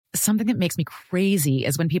something that makes me crazy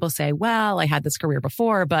is when people say, well, I had this career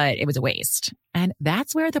before, but it was a waste. And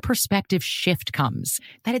that's where the perspective shift comes,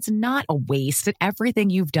 that it's not a waste, that everything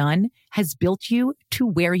you've done has built you to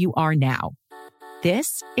where you are now.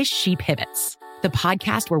 This is She Pivots, the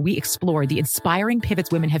podcast where we explore the inspiring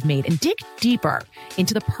pivots women have made and dig deeper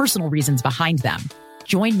into the personal reasons behind them.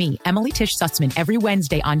 Join me, Emily Tish Sussman, every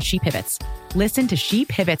Wednesday on She Pivots. Listen to She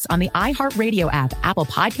Pivots on the iHeartRadio app, Apple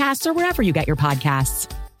Podcasts, or wherever you get your podcasts.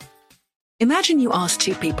 Imagine you ask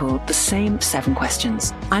two people the same 7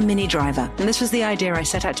 questions. I'm Minnie Driver, and this was the idea I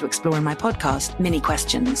set out to explore in my podcast, Mini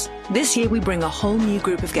Questions. This year, we bring a whole new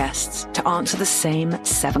group of guests to answer the same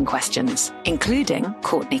 7 questions, including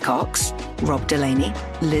Courtney Cox, Rob Delaney,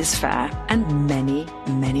 Liz Phair, and many,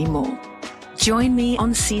 many more. Join me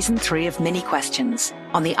on Season 3 of Mini Questions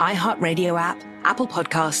on the iHeartRadio app, Apple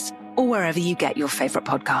Podcasts, or wherever you get your favorite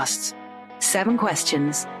podcasts. 7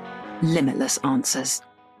 questions, limitless answers.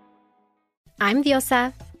 I'm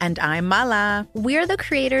Diosa. And I'm Mala. We're the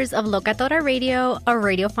creators of Locatora Radio, a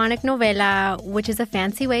radiophonic novela, which is a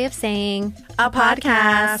fancy way of saying a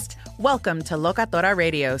podcast. Welcome to Locatora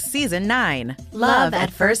Radio Season 9. Love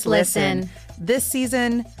at First Listen. This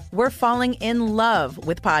season, we're falling in love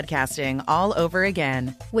with podcasting all over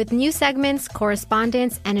again. With new segments,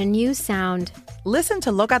 correspondence, and a new sound. Listen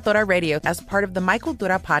to Locatora Radio as part of the My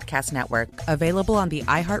Cultura Podcast Network, available on the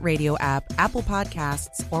iHeartRadio app, Apple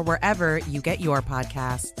Podcasts, or wherever you get your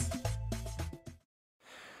podcasts.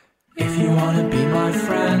 If you want to be my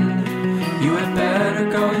friend, you had better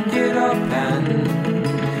go and get a pen.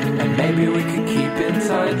 And maybe we could keep in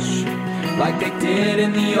touch like they did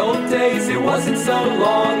in the old days. It wasn't so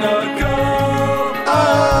long ago.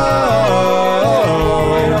 Oh,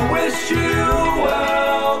 and I wish you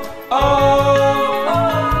well. Oh,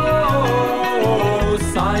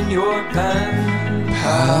 sign your pen.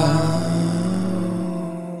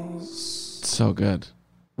 So good.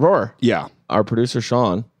 Roar. Yeah. Our producer,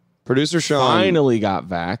 Sean. Finally got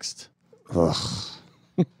vaxxed. Ugh.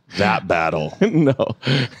 That battle. No.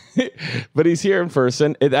 But he's here in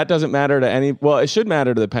person. That doesn't matter to any... Well, it should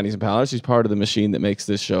matter to the Pennies and Palace. He's part of the machine that makes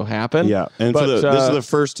this show happen. Yeah. And this is the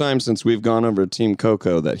first time since we've gone over to Team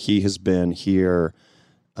Coco that he has been here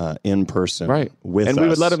in person with us. And we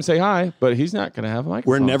would let him say hi, but he's not going to have a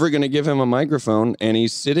microphone. We're never going to give him a microphone, and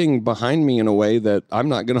he's sitting behind me in a way that, I'm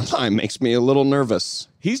not going to lie, makes me a little nervous.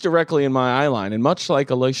 He's directly in my eye line, and much like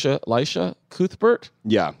Elisha Cuthbert.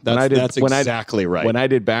 Yeah, that's exactly right. When I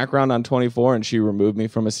did background on 24 and she removed me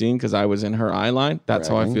from a scene because I was in her eye line, that's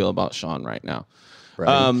how I feel about Sean right now.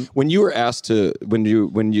 Right. When you were asked to,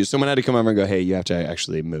 when someone had to come over and go, hey, you have to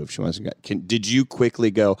actually move. She wants to. Did you quickly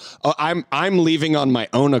go? Oh, I'm leaving on my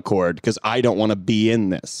own accord because I don't want to be in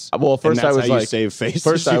this. Well, first I was like, save face.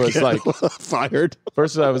 First I was like, fired.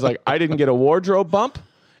 First I was like, I didn't get a wardrobe bump,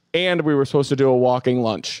 and we were supposed to do a walking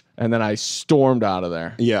lunch, and then I stormed out of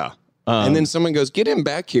there. Yeah. And then someone goes, get him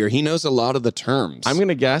back here. He knows a lot of the terms. I'm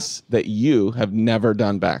gonna guess that you have never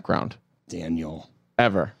done background, Daniel.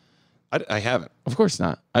 Ever. I haven't. Of course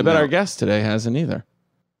not. I bet our guest today hasn't either.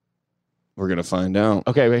 We're going to find out.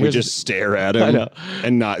 Okay, but we just stare at him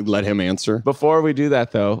and not let him answer. Before we do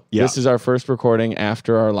that, though, this is our first recording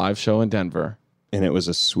after our live show in Denver. And it was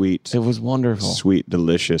It was wonderful. Sweet,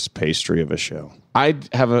 delicious pastry of a show. I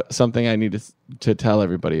have something I need to tell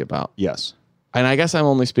everybody about. Yes. And I guess I'm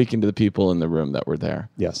only speaking to the people in the room that were there.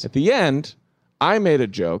 Yes. At the end, I made a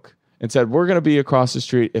joke and said, we're going to be across the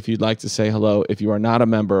street if you'd like to say hello. If you are not a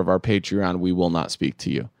member of our Patreon, we will not speak to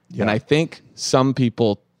you. Yeah. And I think some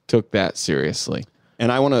people took that seriously.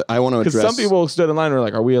 And I want to address... Because some people stood in line and were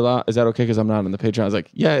like, are we allowed? Is that okay because I'm not on the Patreon? I was like,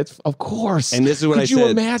 yeah, it's of course. And this is what I said. Could you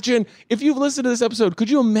imagine, if you've listened to this episode, could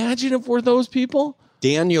you imagine if we're those people?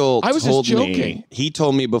 Daniel I was told just joking. Me, he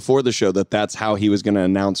told me before the show that that's how he was going to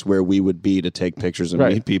announce where we would be to take pictures and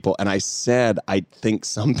meet people. And I said, I think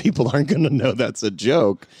some people aren't going to know that's a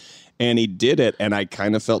joke. And he did it, and I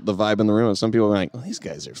kind of felt the vibe in the room. And some people were like, well, these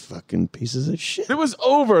guys are fucking pieces of shit. It was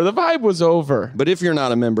over. The vibe was over. But if you're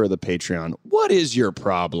not a member of the Patreon, what is your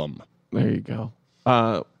problem? There you go.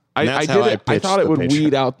 I thought it would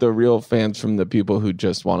weed out the real fans from the people who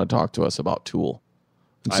just want to talk to us about Tool.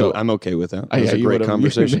 So I'm okay with that. It was a great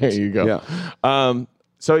conversation. There you go. Yeah.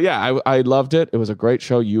 I loved it. It was a great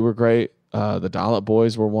show. You were great. The Dollop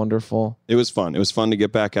Boys were wonderful. It was fun. It was fun to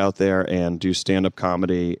get back out there and do stand-up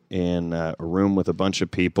comedy in a room with a bunch of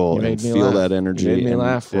people and feel that energy. You made me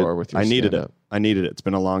laugh, with your I needed it. I needed it. It's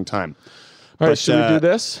been a long time. All right, should we do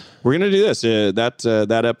this? We're going to do this.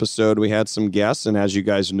 That episode, we had some guests, and as you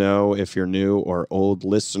guys know, if you're new or old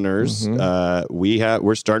listeners,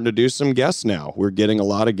 we're starting to do some guests now. We're getting a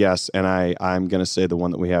lot of guests, and I'm going to say the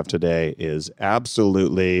one that we have today is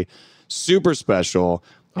absolutely super special.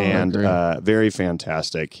 And very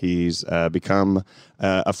fantastic. He's become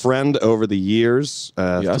a friend over the years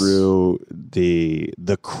through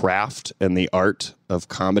the craft and the art of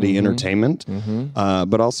comedy entertainment,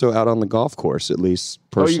 but also out on the golf course, at least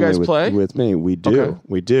personally. You guys play? With me. We do. Okay.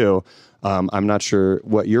 We do. I'm not sure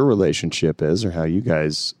what your relationship is or how you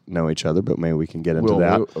guys know each other, but maybe we can get into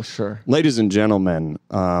that. Sure. Ladies and gentlemen,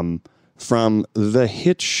 from the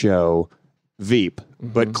hit show Veep,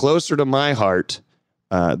 but closer to my heart,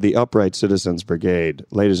 the Upright Citizens Brigade,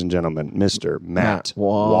 ladies and gentlemen, Mr. Matt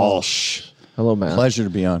Walsh. Hello, Matt. Pleasure to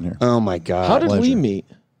be on here. Oh, my God. How did we meet?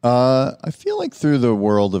 I feel like through the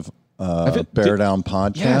world of Bear Down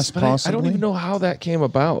podcast, Yes, but possibly. I don't even know how that came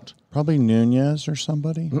about. Probably Nunez or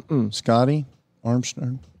somebody. Scotty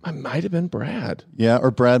Armstrong. I might have been Brad. Yeah, or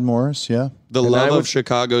Brad Morris, yeah. The love of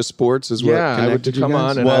Chicago sports is what I would connected you come guys?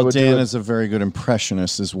 on. And I Well, would Dan do is a very good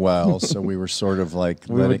impressionist as well, so we were sort of like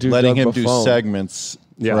would do letting Doug him do Buffon. segments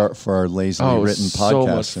for our lazily written so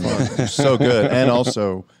podcast. much fun. And it was so good, and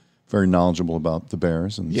also very knowledgeable about the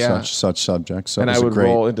Bears and such subjects. So and it I was would a great,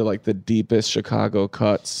 roll into like the deepest Chicago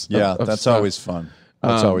cuts. of that's stuff. always fun.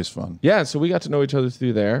 That's always fun. Yeah, so we got to know each other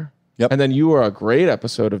through there. Yep. And then you were a great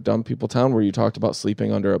episode of Dumb People Town where you talked about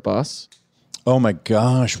sleeping under a bus. Oh my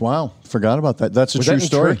gosh! Wow, forgot about that. That's a Was true that in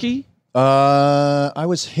story. Turkey? I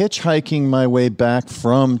was hitchhiking my way back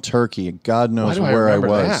from Turkey. God knows Why do I where I remember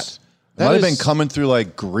was. that? Might have That been is- coming through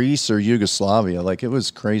like Greece or Yugoslavia. Like it was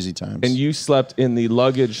crazy times. And you slept in the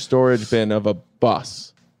luggage storage bin of a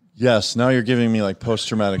bus. Yes, now you're giving me like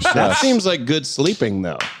post-traumatic stress. That seems like good sleeping,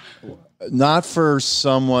 though. Not for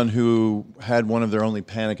someone who had one of their only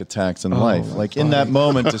panic attacks in life. Like in that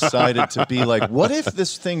moment decided to be like, what if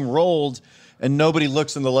this thing rolled and nobody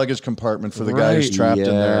looks in the luggage compartment for the guy who's trapped in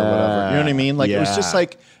there or whatever. You know what I mean? Like it was just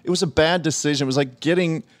like, it was a bad decision. It was like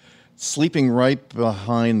sleeping right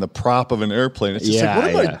behind the prop of an airplane. It's just like, what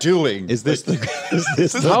am I doing? Is this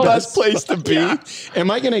the best place to be? Yeah.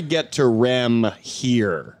 Am I going to get to REM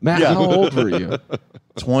here? Matt, how old were you?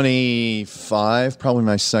 25, probably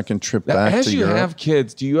my second trip back As to you Europe. have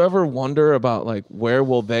kids, do you ever wonder about like where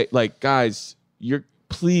will they guys,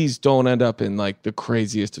 please don't end up in like the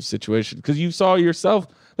craziest of situations because you saw yourself,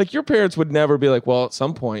 like your parents would never be like, well, at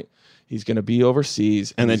some point he's going to be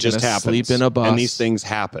overseas And it he's just gonna happens. sleep in a bus. And these things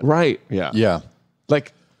happen. Right. Yeah. Yeah.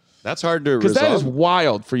 Like, That's hard to because resolve. that is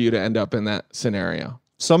wild for you to end up in that scenario.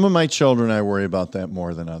 Some of my children, I worry about that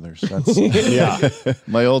more than others. That's, yeah.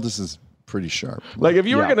 my oldest is pretty sharp. Like if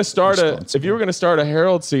you were going to start a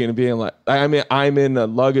Herald scene and being like, I mean, I'm in a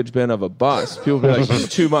luggage bin of a bus, people would be like,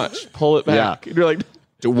 it's too much, pull it back. And you're like,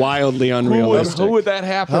 Wildly unrealistic. who would that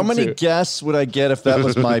happen How many to? guests would I get if that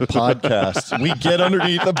was my podcast? We get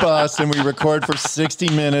underneath the bus and we record for 60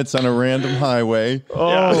 minutes on a random highway.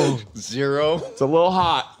 Oh, Zero. it's a little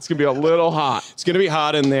hot. It's going to be a little hot. It's going to be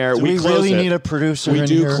hot in there. Do we close really it. need a producer We in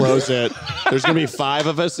do here? close it. There's going to be 5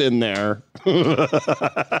 of us in there.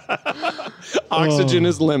 Oxygen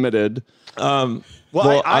is limited.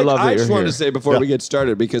 Well, I love that I you're just wanted here. to say before we get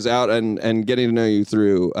started, because out and getting to know you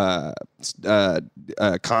through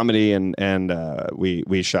comedy and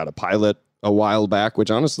we shot a pilot a while back, which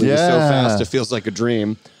honestly is so Yeah. fast it feels like a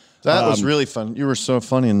dream. That was really fun. You were so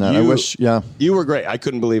funny in that. I wish, You were great. I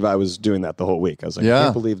couldn't believe I was doing that the whole week. I was like, I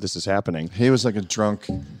can't believe this is happening. He was like a drunk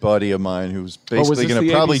buddy of mine who was was basically this going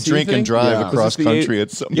the to probably ABC drink thing? and drive Yeah. across Was this the country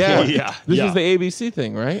at some Yeah, point. This Yeah. is the ABC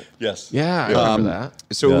thing, right? Yes. Yeah, I remember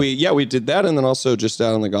that. So we did that, and then also just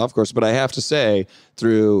out on the golf course. But I have to say,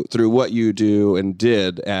 through what you do and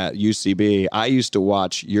did at UCB, I used to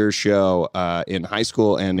watch your show in high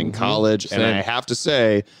school and in college, and I have to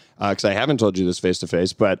say, because I haven't told you this face to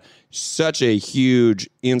face, but such a huge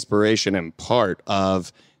inspiration and part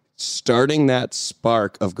of starting that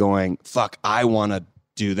spark of going, fuck, I want to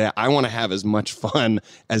do that. I want to have as much fun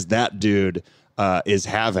as that dude is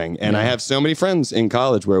having. And I have so many friends in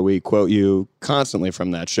college where we quote you constantly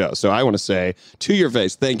from that show. So I want to say to your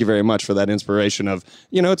face, thank you very much for that inspiration of,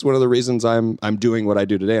 it's one of the reasons I'm doing what I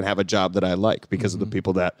do today and have a job that I like because of the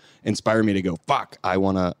people that inspire me to go, fuck, I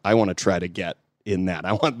want to try to get in that.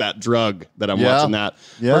 I want that drug that I'm watching that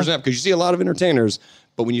person have. Because you see a lot of entertainers,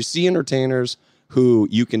 but when you see entertainers who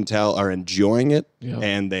you can tell are enjoying it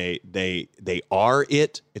and they are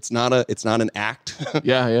it. It's not an act.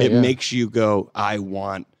 Yeah. It makes you go, I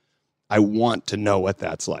want I want to know what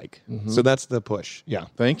that's like. So that's the push. Yeah.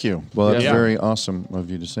 Thank you. Well, that's very awesome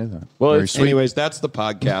of you to say that. Well, very sweet. Anyways, that's the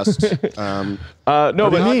podcast. No,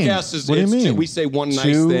 but podcast is, What do you mean? we say one nice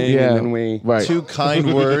thing and then we... Right. 2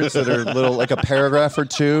 kind words that are little, like a paragraph or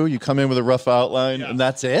 2. You come in with a rough outline, and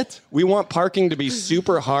that's it? We want parking to be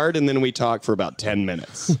super hard, and then we talk for about 10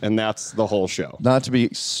 minutes, and that's the whole show. Not to be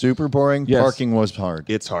super boring, Yes. parking was hard.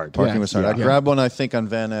 It's hard. Parking was hard. I grabbed one, I think, on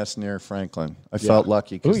Van Ness near Franklin. I felt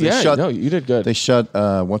lucky. 'Cause they shut, no, you did good. They shut,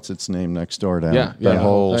 what's its name, next door down. Yeah, that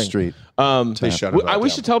whole thing. street. They shut it we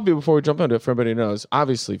should tell people before we jump into it, for everybody knows,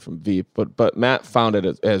 obviously from Veep, but Matt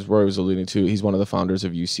founded, as Roy was alluding to, he's one of the founders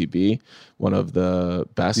of UCB, one of the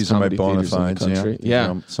best These are my comedy bona theaters in the fides. country.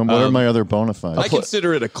 Yeah. What are my other bona fides? I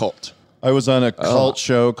consider it a cult. I was on a cult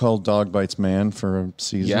show called Dog Bites Man for a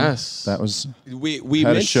season. Yes. That was, We had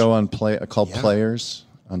a mentioned- show on called Players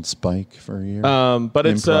on Spike for a year. But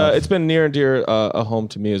Improv. it's been near and dear a home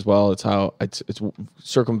to me as well. It's how it's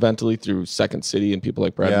circumventally through Second City and people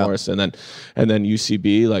like Brad Morris, and then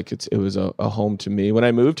UCB. Like it was a home to me. When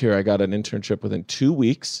I moved here, I got an internship within 2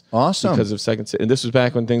 weeks. Awesome. Because of Second City, and this was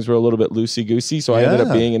back when things were a little bit loosey goosey. So I ended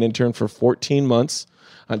up being an intern for 14 months.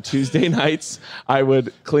 On Tuesday nights, I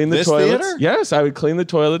would clean the toilets. Theater? Yes, I would clean the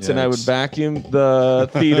toilets and I would vacuum the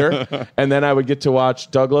theater. And then I would get to watch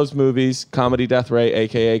Doug Loves Movies, Comedy Death Ray,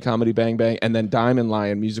 a.k.a. Comedy Bang Bang, and then Diamond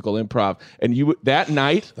Lion musical improv. And that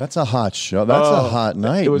night... That's a hot show. That's a hot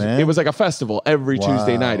night, man. It was like a festival. Every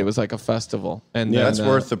Tuesday night, it was like a festival. And that's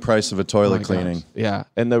worth the price of a toilet cleaning. God. Yeah.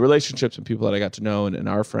 And the relationships and people that I got to know and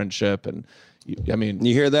our friendship and... I mean,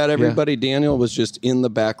 you hear that, everybody? Daniel was just in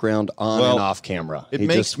the background on and off camera. It he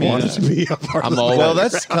makes just me wanted to be a part of the Well,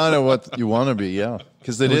 that's kind of what you want to be, yeah.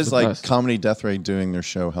 Because it is like best. Comedy Death Ray doing their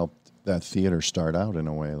show helped that theater start out in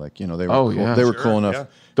a way. Like, they were cool. yeah. They were cool enough. Yeah.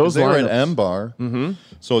 Those they were in lineups. M Bar,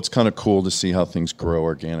 so it's kind of cool to see how things grow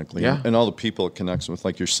organically. Yeah. And all the people it connects with,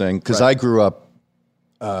 like you're saying. Because I grew up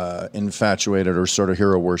infatuated or sort of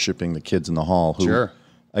hero worshipping the kids in the hall who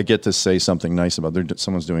I get to say something nice about.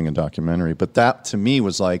 Someone's doing a documentary. But that, to me,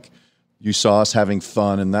 was like, you saw us having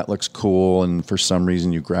fun, and that looks cool, and for some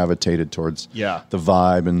reason you gravitated towards the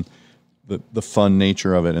vibe and the fun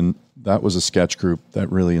nature of it. And that was a sketch group that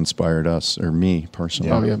really inspired us, or me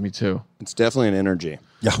personally. Oh, yeah, me too. It's definitely an energy.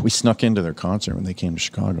 Yeah, we snuck into their concert when they came to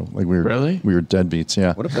Chicago. Like we were deadbeats,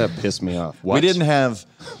 yeah. What if that pissed me off? What? We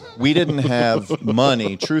didn't have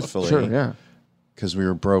money, truthfully. Sure, yeah. Because we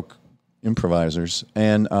were broke improvisers,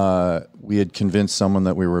 and we had convinced someone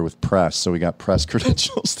that we were with press, so we got press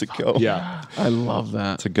credentials to go. Yeah, I love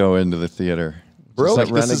that. To go into the theater. Broke,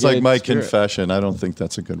 this is like my spirit. confession. I don't think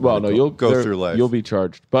that's a good Well, way no, to you'll go through life. You'll be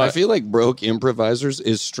charged. But I feel like Broke Improvisers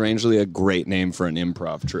is strangely a great name for an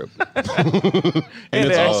improv troupe. and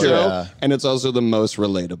it's also the most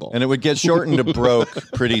relatable. And it would get shortened to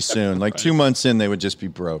broke pretty soon. Like 2 months in, they would just be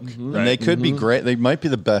broke. And they could be great. They might be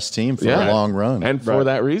the best team for a long run. And for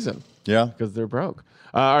that reason. Yeah. Because they're broke.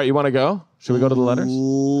 All right, you want to go? Should we go to the letters?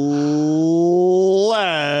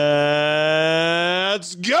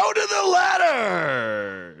 Let's go to the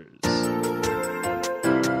letters.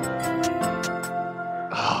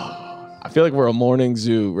 I feel like we're a morning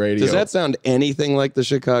zoo radio. Does that sound anything like the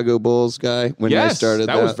Chicago Bulls guy when they started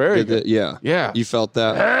that? That was very good. Yeah. You felt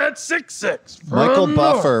that? At 6'6".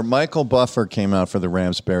 Michael Buffer came out for the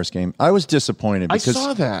Rams-Bears game. I was disappointed because I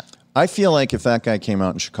saw that. I feel like if that guy came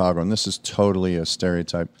out in Chicago, and this is totally a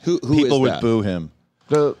stereotype, who people is would that? boo him.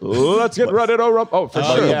 Let's get ready to rump. Oh, for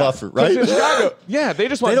sure. Michael Buffer, right? In Chicago, yeah, they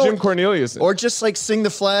just want don't- Jim Cornelius. Or just like sing the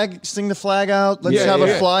flag out. Let's have a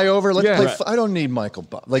flyover. Let's play. I don't need Michael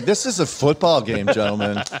Buffer. Like, this is a football game,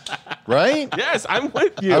 gentlemen. Right? Yes, I'm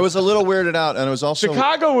with you. I was a little weirded out, and it was also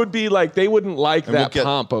Chicago would be like, they wouldn't like we'll that get-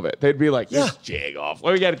 pomp of it. They'd be like, this jag off.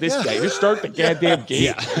 Well, we got this guy. Just start the goddamn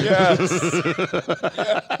game. Yes.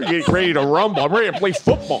 We're getting ready to rumble. I'm ready to play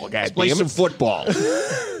football, guys. Play some football.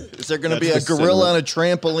 Is there going to be a gorilla on a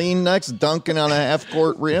trampoline next, dunking on a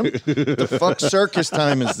half-court rim? The fuck circus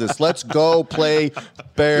time is this? Let's go play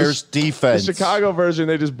Bears defense. The Chicago version,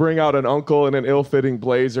 they just bring out an uncle in an ill-fitting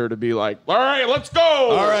blazer to be like, all right, let's go.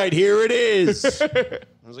 All right, here it is. I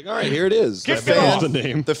was like, all right, here it is. Kick it off.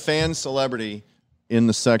 The fan celebrity in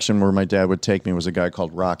the section where my dad would take me was a guy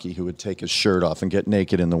called Rocky who would take his shirt off and get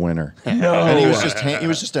naked in the winter. No. And he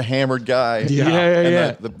was just a hammered guy.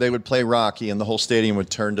 Yeah. They would play Rocky, and the whole stadium would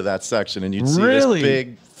turn to that section, and you'd see Really? this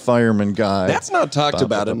big fireman guy. That's not talked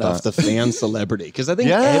about enough, the fan celebrity. Because I think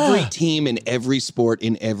every team in every sport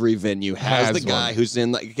in every venue has the guy who's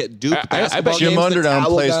in like Duke basketball Jim games, the Underdown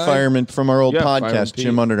towel plays guy. fireman from our old Fireman podcast. Pete.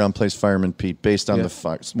 Jim Underdown plays Fireman Pete based on the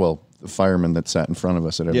fireman that sat in front of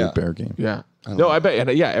us at every Bear game. Yeah. No, I bet.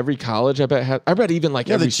 Every college, I bet even like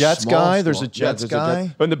every the Jets guy. There's a Jets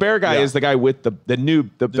guy. And the bear guy is the guy with the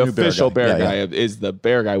official bear guy is the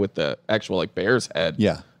bear guy with the actual like bear's head.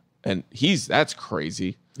 Yeah, and that's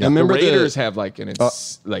crazy. Yeah. I remember the Raiders have like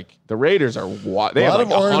the Raiders are they have a lot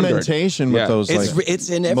of ornamentation with those it's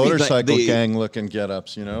in every motorcycle gang looking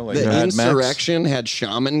get-ups, like the insurrection had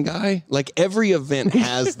shaman guy. Like every event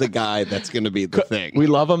has the guy that's going to be the thing. We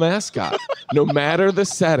love a mascot, no matter the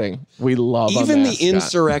setting. We love even the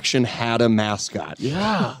insurrection had a mascot.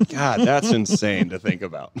 Yeah, God, that's insane to think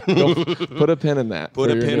about. Put a pin in that. Put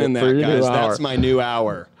a pin in that, guys. That's my new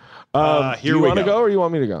hour. Here do you want to go, or you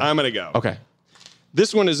want me to go? I'm going to go. Okay.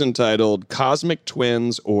 This one is entitled Cosmic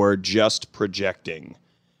Twins or Just Projecting.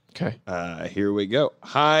 Okay. Here we go.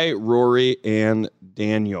 Hi, Rory and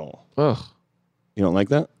Daniel. Ugh. You don't like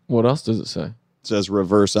that? What else does it say? It says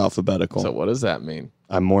reverse alphabetical. So what does that mean?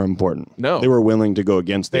 I'm more important. No. They were willing to go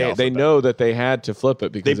against the alphabet. They know that they had to flip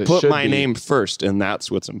it because they put my name first, and that's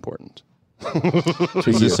what's important.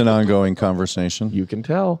 Is this an ongoing conversation? You can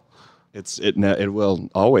tell. It will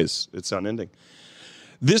always. It's unending.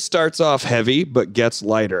 This starts off heavy, but gets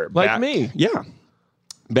lighter. Like me. Yeah.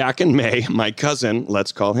 Back in May, my cousin,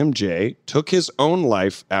 let's call him Jay, took his own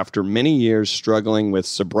life after many years struggling with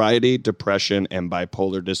sobriety, depression, and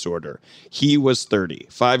bipolar disorder. He was 30,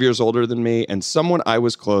 5 years older than me, and someone I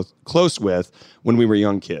was close with when we were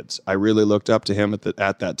young kids. I really looked up to him at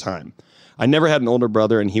that time. I never had an older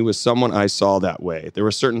brother, and he was someone I saw that way. There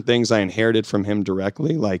were certain things I inherited from him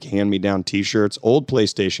directly, like hand-me-down t-shirts, old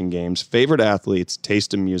PlayStation games, favorite athletes,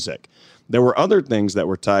 taste in music. There were other things that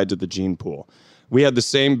were tied to the gene pool. We had the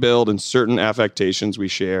same build and certain affectations we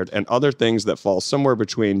shared, and other things that fall somewhere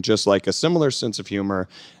between, just like a similar sense of humor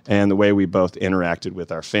and the way we both interacted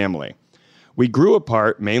with our family. We grew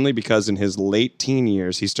apart mainly because in his late teen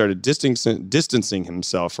years, he started distancing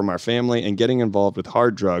himself from our family and getting involved with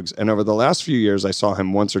hard drugs, and over the last few years, I saw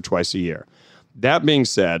him once or twice a year. That being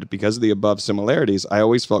said, because of the above similarities, I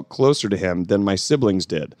always felt closer to him than my siblings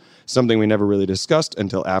did, something we never really discussed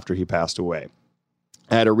until after he passed away.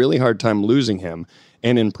 I had a really hard time losing him,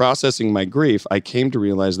 and in processing my grief, I came to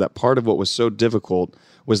realize that part of what was so difficult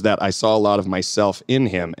was that I saw a lot of myself in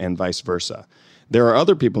him and vice versa. There are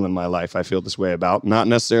other people in my life I feel this way about, not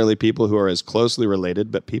necessarily people who are as closely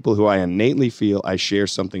related, but people who I innately feel I share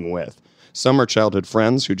something with. Some are childhood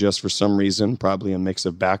friends who just for some reason, probably a mix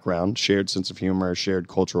of background, shared sense of humor, shared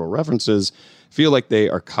cultural references, feel like they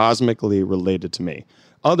are cosmically related to me.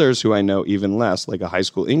 Others who I know even less, like a high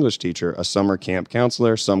school English teacher, a summer camp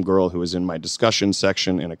counselor, some girl who was in my discussion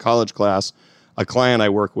section in a college class, a client I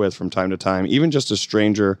work with from time to time, even just a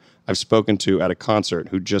stranger I've spoken to at a concert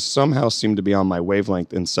who just somehow seem to be on my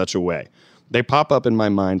wavelength in such a way. They pop up in my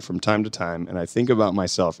mind from time to time, and I think about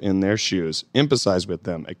myself in their shoes, empathize with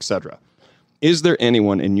them, etc. Is there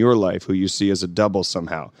anyone in your life who you see as a double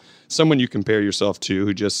somehow? Someone you compare yourself to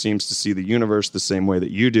who just seems to see the universe the same way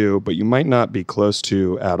that you do, but you might not be close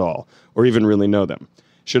to at all, or even really know them?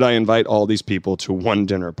 Should I invite all these people to one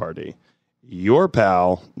dinner party? Your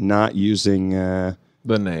pal, not using the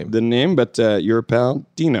name, but your pal,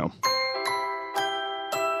 Dino.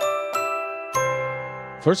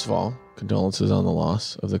 First of all, condolences on the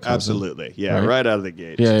loss of the cousin. Absolutely, yeah, right out of the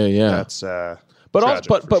gate. Yeah. That's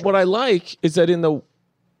but what I like is that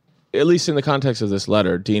at least in the context of this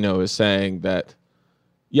letter, Dino is saying that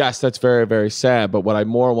yes, that's very, very sad. But what I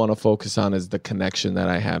more want to focus on is the connection that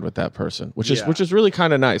I had with that person, which is really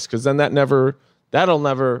kind of nice because then that'll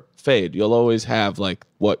never fade. You'll always have like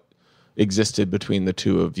what existed between the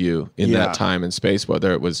two of you in that time and space,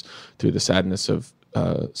 whether it was through the sadness of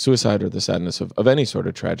suicide or the sadness of any sort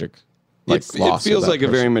of tragic loss. It feels like a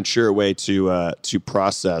very mature way to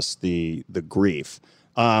process the grief.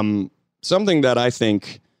 Something that I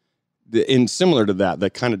think, similar to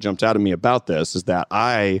that kind of jumped out at me about this is that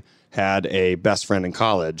I had a best friend in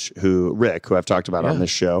college, Rick, who I've talked about on this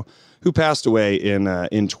show, who passed away in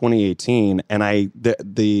 2018, and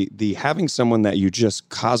the having someone that you just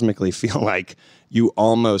cosmically feel like you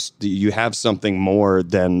have something more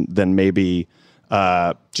than maybe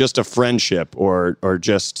just a friendship or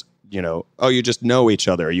just you just know each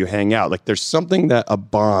other, you hang out, like there's something that a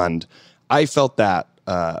bond. I felt that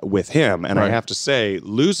with him, and I have to say,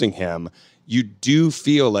 losing him, you do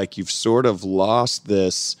feel like you've sort of lost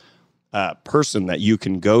this person that you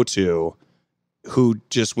can go to, who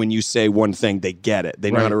just when you say one thing, they get it. They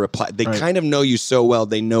know how to reply. They kind of know you so well.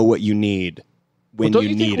 They know what you need when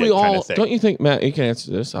you need it. Kind of thing. Don't you think, Matt? You can answer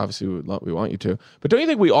this. Obviously, we want you to. But don't you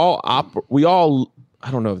think we all? I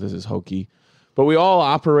don't know if this is hokey, but but we all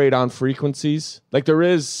operate on frequencies. Like there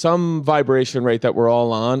is some vibration rate that we're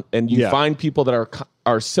all on, and you find people that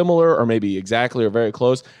are similar or maybe exactly or very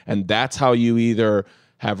close, and that's how you either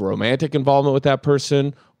have romantic involvement with that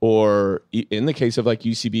person, or in the case of like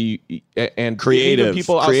UCB and creative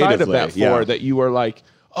people outside of that that you were like,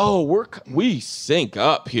 oh, we sync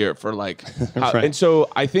up here for like, Right. And so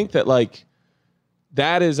I think that like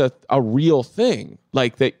that is a real thing,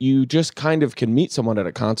 like that you just kind of can meet someone at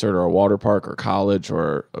a concert or a water park or college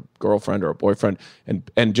or a girlfriend or a boyfriend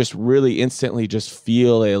and just really instantly just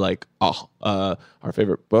feel a like, our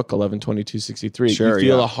favorite book, 11/22/63. Sure,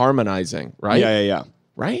 you feel a harmonizing, right? Yeah.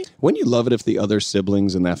 Right? Wouldn't you love it if the other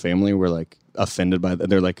siblings in that family were like offended by that?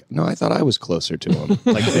 They're like, no, I thought I was closer to him.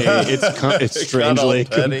 Like it's strangely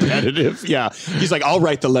competitive. Yeah, he's like, I'll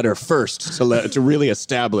write the letter first to really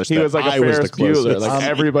establish he that was like I a was the Ferris Bueller. closest. Like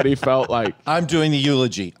everybody felt like I'm doing the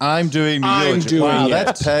eulogy. I'm doing wow, it.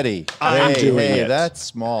 that's petty. I'm doing hey, it. That's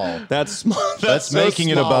small. That's small. That's so making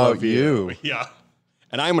it small about of you. Yeah.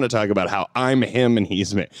 And I'm going to talk about how I'm him and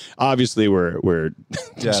he's me. Obviously, we're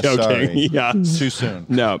joking. Sorry. Yeah, Too soon.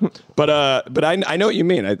 No, but I know what you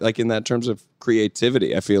mean. Like in that terms of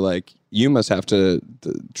creativity, I feel like you must have to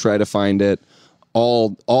try to find it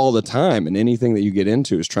all the time, and anything that you get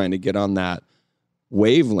into is trying to get on that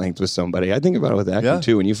wavelength with somebody. I think about it with acting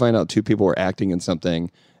too. When you find out two people were acting in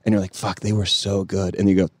something, and you're like, "Fuck, they were so good," and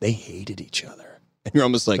you go, "They hated each other." And you're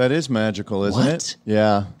almost like, that is magical, isn't what? it?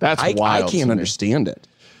 Yeah. that's wild. I to can't me. understand it.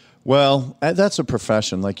 Well, that's a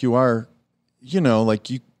profession. Like you are,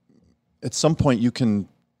 like you, at some point you can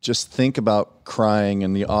just think about crying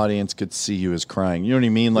and the audience could see you as crying. You know what I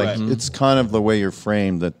mean? Like it's kind of the way you're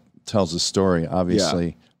framed that tells a story, obviously.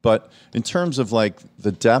 Yeah. But in terms of like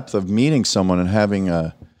the depth of meeting someone and having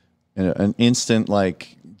an instant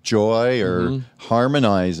like joy or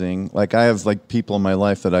harmonizing, like I have like people in my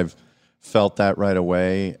life that I've felt that right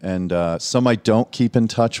away, and some I don't keep in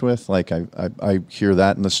touch with. Like I hear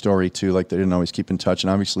that in the story too. Like they didn't always keep in touch,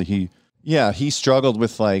 and obviously he struggled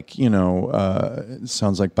with like it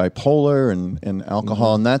sounds like bipolar and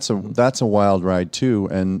alcohol, and that's a wild ride too.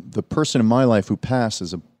 And the person in my life who passed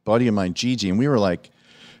is a buddy of mine, Gigi, and we were like.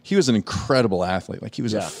 He was an incredible athlete. Like he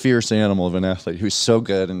was a fierce animal of an athlete. He was so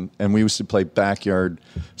good, and we used to play backyard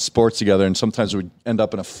sports together. And sometimes we would end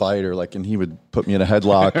up in a fight, and he would put me in a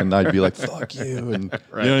headlock, and I'd be like, "Fuck you," and you know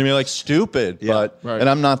what I mean, like stupid. Yeah, and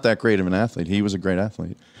I'm not that great of an athlete. He was a great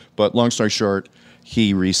athlete, but long story short,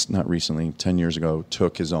 he not recently, 10 years ago,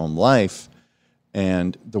 took his own life,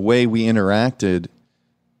 and the way we interacted.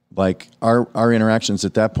 Like our interactions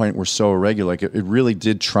at that point were so irregular. Like it really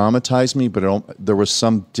did traumatize me, but there was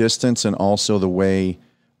some distance, and also the way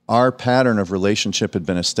our pattern of relationship had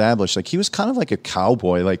been established. Like he was kind of like a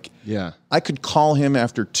cowboy. Like I could call him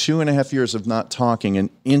after 2.5 years of not talking and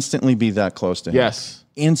instantly be that close to him. Yes.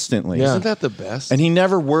 Instantly. Yeah. Isn't that the best? And he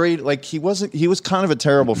never worried. Like he was kind of a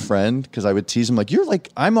terrible friend because I would tease him like, "You're like,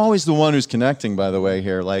 I'm always the one who's connecting, by the way,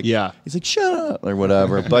 here." Like, he's like, "Shut up," or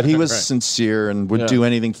whatever. But he was sincere and would do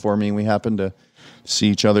anything for me. We happened to see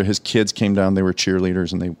each other. His kids came down. They were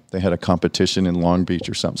cheerleaders, and they had a competition in Long Beach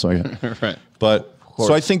or something. So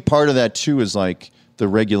so I think part of that too is like the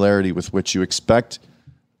regularity with which you expect.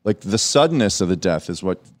 Like the suddenness of the death is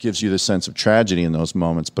what gives you the sense of tragedy in those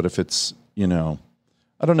moments. But if it's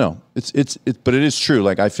I don't know. But it is true.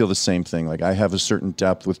 Like I feel the same thing. Like I have a certain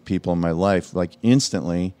depth with people in my life, like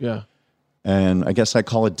instantly. Yeah. And I guess I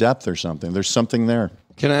call it depth or something. There's something there.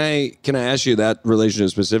 Can I ask you that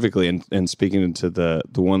relationship specifically, and speaking into the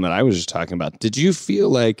one that I was just talking about? Did you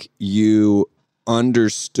feel like you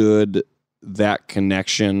understood that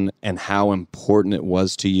connection and how important it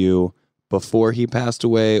was to you before he passed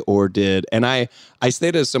away, or did? And I say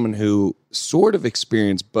it as someone who sort of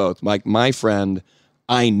experienced both. Like my friend.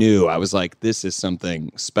 I knew, I was like, this is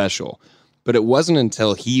something special. But it wasn't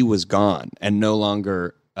until he was gone and no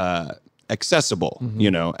longer accessible,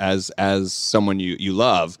 as someone you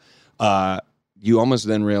love, you almost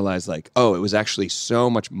then realize like, oh, it was actually so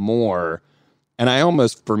much more. And I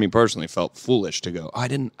almost, for me personally, felt foolish to go,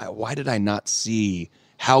 why did I not see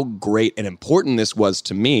how great and important this was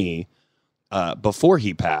to me before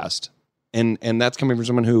he passed? And that's coming from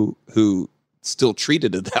someone who still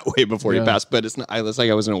treated it that way before he passed, but it's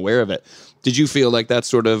like I wasn't aware of it. Did you feel like that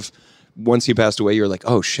sort of once he passed away, you're like,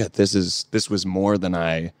 oh shit, this was more than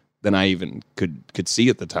I even could see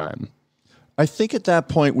at the time? I think at that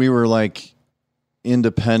point we were like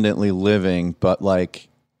independently living, but like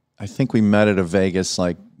I think we met at a Vegas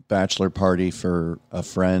like bachelor party for a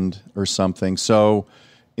friend or something. So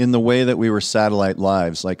in the way that we were satellite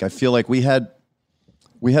lives, like I feel like we had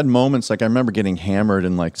we had moments like I remember getting hammered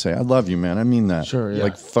and like say, "I love you, man. I mean that." Sure, yeah.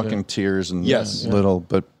 Like fucking tears and Yes. little,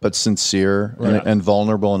 but sincere and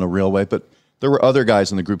vulnerable in a real way. But there were other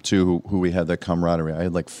guys in the group too who we had that camaraderie. I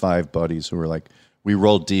had like 5 buddies who were like, we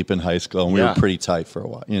rolled deep in high school and we were pretty tight for a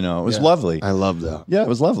while. You know, it was lovely. I love that. Yeah, it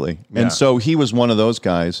was lovely. Yeah. And so he was one of those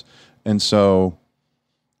guys. And so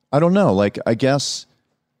I don't know. Like I guess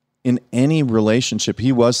in any relationship,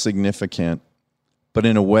 he was significant, but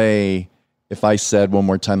in a way. If I said one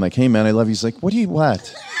more time, like, "Hey, man, I love you," he's like, "What?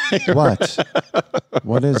 What?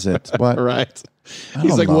 What is it? What?" Right. I He's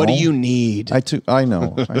don't like, know. "What do you need?" I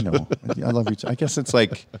know. I love you too. I guess it's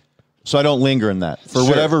like, so I don't linger in that. For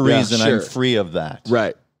whatever reason, I'm free of that.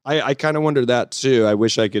 Right. I kind of wonder that too. I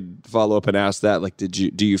wish I could follow up and ask that. Like,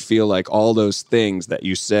 do you feel like all those things that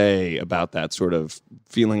you say about that sort of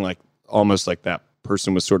feeling like almost like that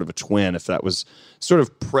person was sort of a twin, if that was sort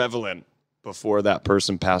of prevalent before that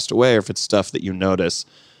person passed away, or if it's stuff that you notice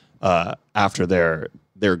after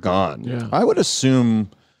they're gone? Yeah. I would assume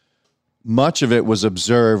much of it was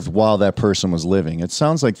observed while that person was living. It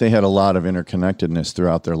sounds like they had a lot of interconnectedness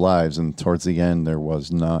throughout their lives, and towards the end there was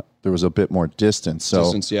a bit more distance.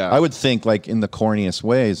 So I would think, like, in the corniest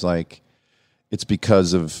ways, like it's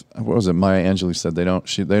because of, what was it, Maya Angelou said, they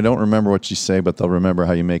don't remember what you say, but they'll remember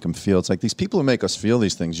how you make them feel. It's like these people who make us feel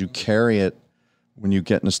these things, you carry it. When you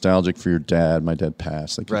get nostalgic for your dad, my dad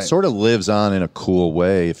passed. Like it sort of lives on in a cool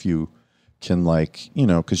way if you can, like, you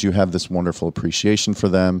know, because you have this wonderful appreciation for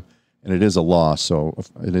them, and it is a loss. So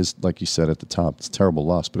it is, like you said at the top, it's a terrible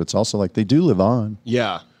loss, but it's also like they do live on.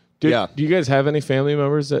 Yeah. Do you guys have any family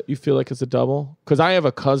members that you feel like it's a double? Because I have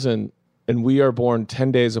a cousin, and we are born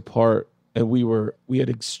 10 days apart, and we had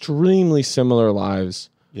extremely similar lives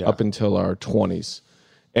up until our 20s,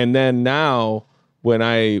 and then now.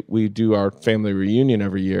 When we do our family reunion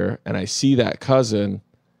every year and I see that cousin,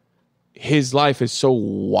 his life is so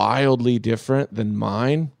wildly different than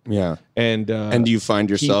mine. Yeah. And do you find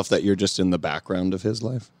yourself that you're just in the background of his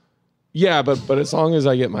life? Yeah, but as long as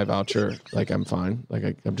I get my voucher, like I'm fine.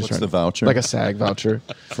 Like I'm just What's the voucher? Like a SAG voucher.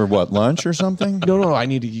 For what, lunch or something? No,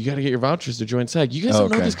 you got to get your vouchers to join SAG. You guys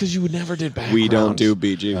don't know this because you never did background. We don't do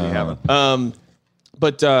BG. We haven't.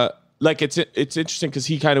 Like it's interesting because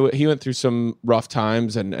he went through some rough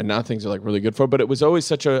times and now things are like really good for him. But it was always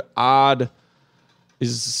such a odd.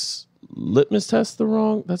 Is litmus test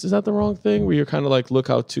is that the wrong thing? Where you're kind of like, look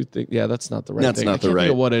how two things. Yeah, that's not the right thing. That's not the I can't right.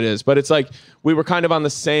 think of what it is, but it's like we were kind of on the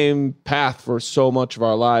same path for so much of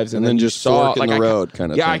our lives, and then just saw fork in the road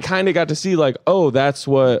kind of. Yeah, thing. I kind of got to see like, oh, that's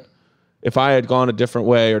what. If I had gone a different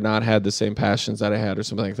way or not had the same passions that I had or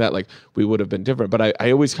something like that, like we would have been different. But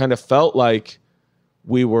I always kind of felt like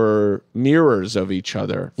we were mirrors of each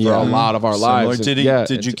other for a lot of our lives.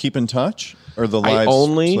 Did you keep in touch, or the lives I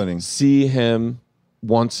only splitting? See him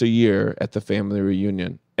once a year at the family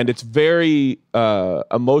reunion, and it's very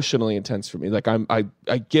emotionally intense for me. Like I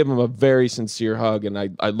give him a very sincere hug, and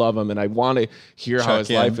I love him, and I want to hear how his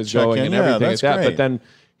life is going and everything like that. Great. But then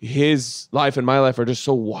his life and my life are just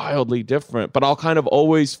so wildly different. But I'll kind of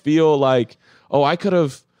always feel like, oh, I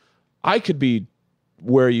could be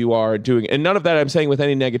where you are doing, and none of that I'm saying with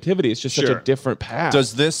any negativity. It's just such a different path.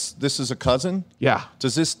 Does this is a cousin? Yeah.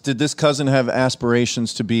 Did this cousin have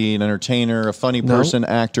aspirations to be an entertainer, a funny person,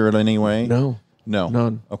 actor in any way? No,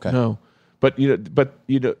 none. Okay, no. But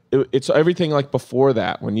it's everything like before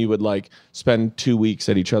that, when you would like spend 2 weeks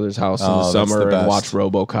at each other's house in the summer and watch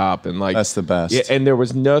RoboCop, and like that's the best. Yeah, and there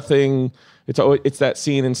was nothing. It's that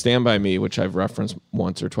scene in Stand By Me, which I've referenced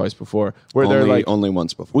once or twice before, where they're like only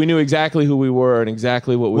once before. We knew exactly who we were and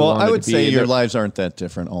exactly what we wanted to be. Well, I would say your lives aren't that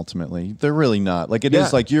different. Ultimately, they're really not. Like it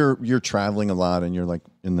is like you're traveling a lot and you're like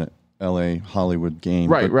in the L.A. Hollywood game,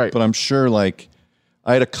 right. But I'm sure like.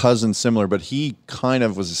 I had a cousin similar, but he kind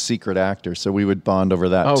of was a secret actor, so we would bond over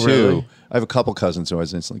that too. Really? I have a couple cousins who I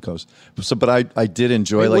was instantly close. So, but I did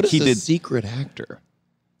enjoy. Wait, like what is he did. Secret actor.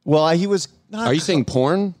 Well, he was not. Are you saying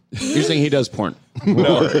porn? You're saying he does porn?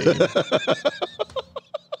 No.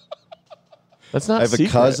 That's not. I have secret.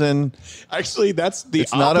 a cousin. Actually, that's the.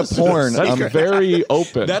 It's not a porn. I'm very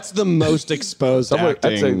open. That's the most exposed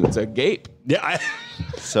acting. That's a gape. Yeah.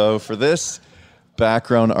 So for this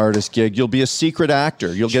background artist gig, you'll be a secret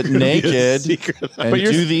actor. You'll get naked and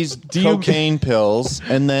do these cocaine pills,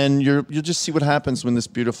 and then you'll just see what happens when this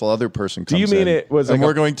beautiful other person comes in. Do you mean it was? And like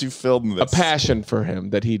we're going to film this. A passion for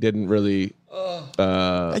him that he didn't really.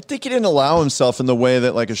 I think he didn't allow himself in the way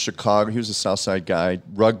that like he was a South Side guy,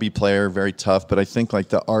 rugby player, very tough. But I think like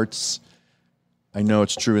the arts I know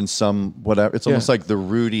it's true in some whatever. It's almost like the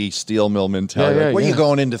Rudy steel mill mentality. Like, where are you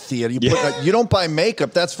going into theater? You don't buy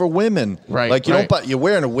makeup. That's for women. Right. Like you don't buy. You're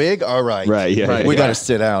wearing a wig. All right. Right. Yeah. We got to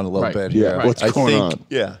sit down a little bit. Yeah. Here. Right. What's going on?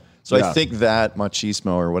 Yeah. So I think that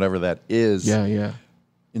machismo or whatever that is. Yeah.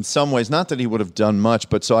 In some ways, not that he would have done much,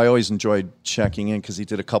 but so I always enjoyed checking in because he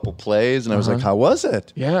did a couple plays, and I was like, "How was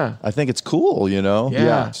it?" Yeah. I think it's cool.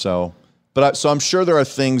 Yeah. So, so I'm sure there are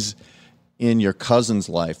things in your cousin's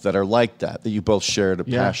life that are like that you both shared a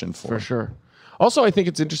passion for. For sure. Also, I think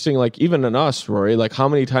it's interesting, like even in us, Rory, like how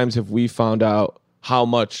many times have we found out how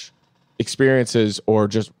much experiences or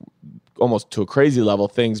just almost to a crazy level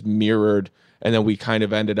things mirrored, and then we kind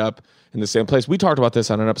of ended up in the same place. We talked about this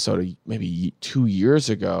on an episode maybe 2 years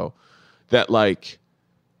ago, that like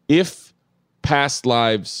if past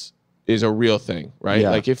lives is a real thing, right?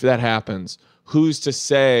 Like if that happens, who's to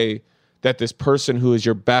say that this person who is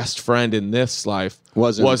your best friend in this life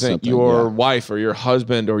wasn't your wife or your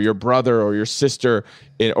husband or your brother or your sister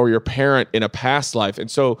or your parent in a past life.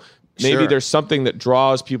 And so maybe there's something that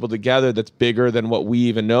draws people together that's bigger than what we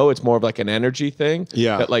even know. It's more of like an energy thing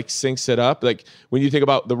that like syncs it up. Like when you think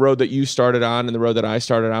about the road that you started on and the road that I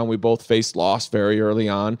started on, we both faced loss very early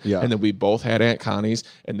on. And then we both had Aunt Connie's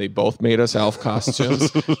and they both made us elf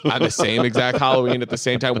costumes on the same exact Halloween at the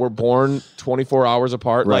same time. We're born 24 hours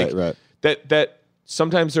apart. Right. That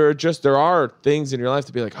sometimes there are things in your life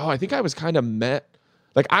to be like, oh, I think I was kind of met.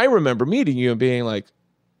 Like I remember meeting you and being like,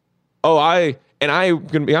 I'm going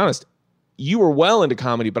to be honest, you were well into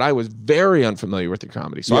comedy, but I was very unfamiliar with your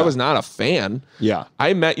comedy. So I was not a fan. Yeah.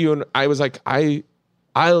 I met you and I was like, I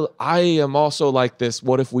am also like this.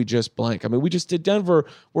 What if we just blank? I mean, we just did Denver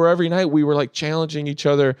where every night we were like challenging each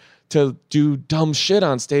other to do dumb shit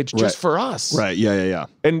on stage just for us. Right. Yeah.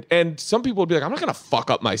 And some people would be like, I'm not going to fuck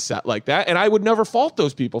up my set like that. And I would never fault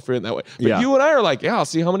those people for it that way. But you and I are like, I'll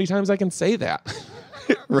see how many times I can say that.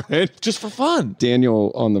 Right. Just for fun.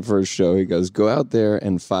 Daniel on the first show, he goes, go out there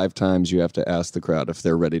and 5 times you have to ask the crowd if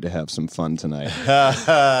they're ready to have some fun tonight.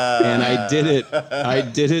 And I did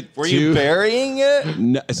it. Were you burying it?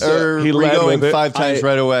 No, or he were you going 5 times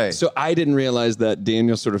right away? So I didn't realize that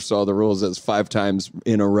Daniel sort of saw the rules as 5 times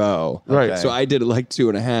in a row. Right. So I did it like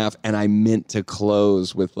 2.5, and I meant to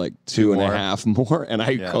close with like 2.5 more, and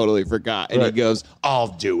I totally forgot. And he goes, I'll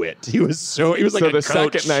do it. He was like so the coach.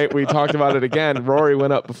 second night we talked about it again. Rory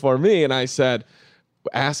went up before me, and I said,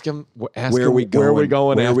 ask him where are we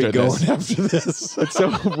going after this? And so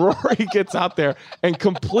Rory gets out there and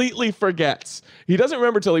completely forgets. He doesn't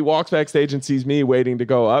remember till he walks backstage and sees me waiting to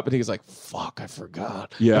go up, and he's like, fuck, I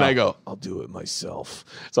forgot. And I go, I'll do it myself.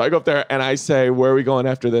 So I go up there and I say, where are we going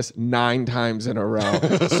after this? 9 times in a row.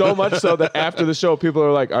 So much so that after the show, people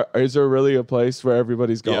are like, is there really a place where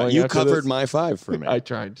everybody's going? You after covered this? my 5 for me. I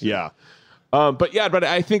tried to. Yeah. But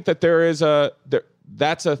I think that there is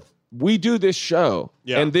we do this show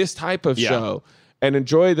and this type of show and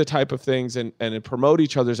enjoy the type of things and promote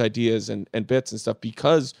each other's ideas and bits and stuff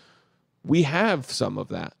because we have some of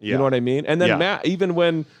that. You know what I mean? And then Matt, even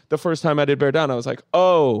when the first time I did Bear Down, I was like,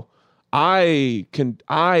 I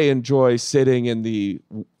enjoy sitting in the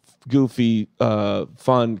goofy,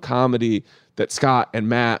 fun comedy that Scott and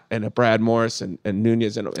Matt and Brad Morris and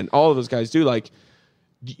Nunez and all of those guys do. Like,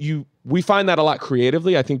 we find that a lot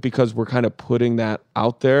creatively, I think, because we're kind of putting that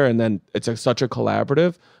out there, and then it's such a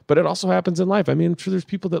collaborative. But it also happens in life. I mean, I'm sure there's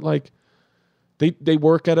people that like they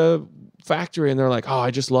work at a factory and they're like,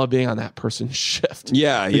 I just love being on that person's shift.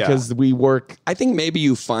 Because we work. I think maybe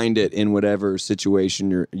you find it in whatever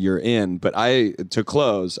situation you're in. But I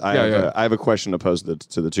have a question to pose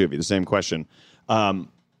to the two of you. The same question.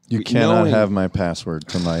 You cannot have my password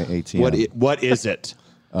to my ATM. What is it?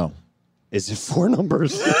 Oh. Is it 4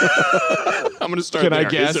 numbers? I'm going to start. Can I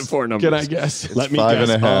guess? Is it 4 numbers? Can I guess? Let me guess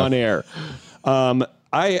on air.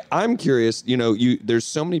 I'm curious. There's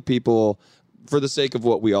so many people. For the sake of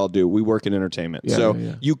what we all do, we work in entertainment.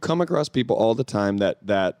 You come across people all the time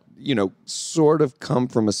that sort of come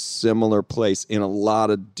from a similar place in a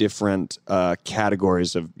lot of different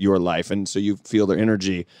categories of your life, and so you feel their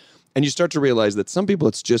energy, and you start to realize that some people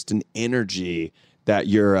it's just an energy that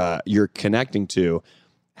you're connecting to.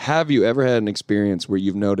 Have you ever had an experience where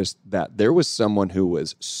you've noticed that there was someone who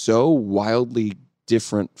was so wildly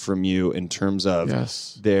different from you in terms of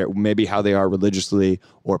maybe how they are religiously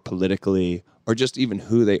or politically or just even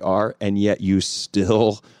who they are, and yet you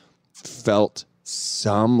still felt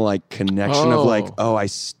some like connection of like,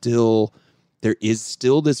 there is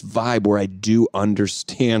still this vibe where I do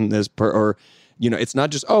understand this or it's not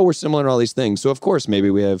just, we're similar in all these things. So, of course, maybe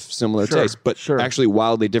we have similar tastes, but actually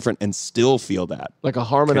wildly different and still feel that. Like a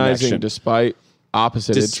harmonizing connection. Despite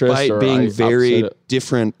opposite interests. Despite being very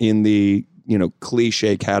different in the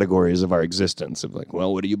cliche categories of our existence of like,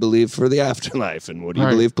 well, what do you believe for the afterlife? And what do you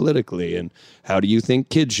believe politically? And how do you think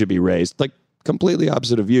kids should be raised? Like completely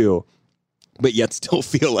opposite of you, but yet still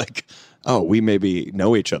feel like, oh, we maybe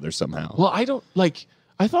know each other somehow. Well,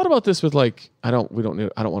 I thought about this with like, I don't want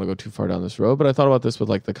to go too far down this road, but I thought about this with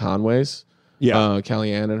like the Conways. Yeah,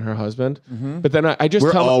 Kellyanne and her husband. Mm-hmm. But then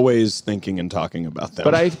we're always thinking and talking about them.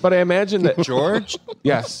 But I imagine that George.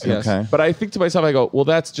 yes. Okay. But I think to myself, I go, well,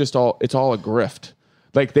 that's just it's all a grift.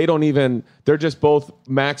 Like they're just both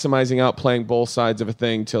maximizing out, playing both sides of a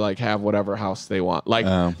thing to like have whatever house they want. Like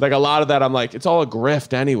a lot of that, I'm like, it's all a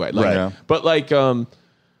grift anyway. Like, right. But like,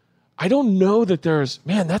 I don't know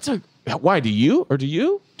that why do you? Do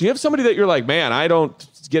you have somebody that you're like, man, I don't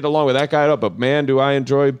get along with that guy, but man, do I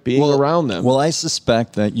enjoy being around them? Well, I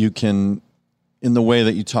suspect that you can, in the way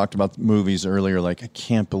that you talked about movies earlier, like, I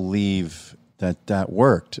can't believe that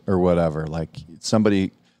worked or whatever. Like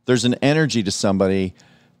there's an energy to somebody.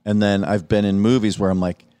 And then I've been in movies where I'm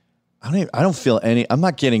like, I'm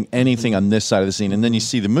not getting anything on this side of the scene. And then you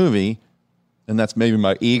see the movie and that's maybe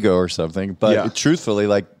my ego or something. But truthfully,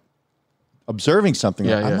 like, observing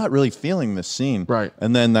something, I'm not really feeling this scene, right?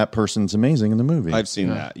 And then that person's amazing in the movie. I've seen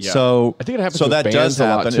that. Yeah. So I think it happens. So that does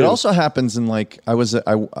happen. It also happens in like I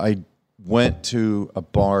went to a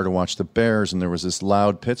bar to watch the Bears, and there was this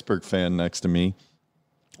loud Pittsburgh fan next to me.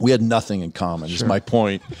 We had nothing in common. Is my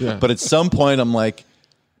point. Yeah. But at some point, I'm like,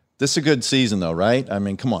 this is a good season, though, right? I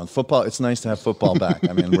mean, come on, football. It's nice to have football back.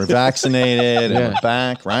 I mean, we're vaccinated and we're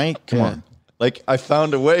back, right? Come on. Like, I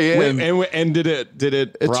found a way in. And did it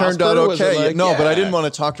turned out okay. But I didn't want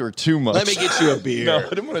to talk to her too much. Let me get you a beer. No, I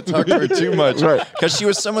didn't want to talk to her too much. Right. Because she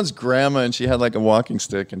was someone's grandma, and she had like a walking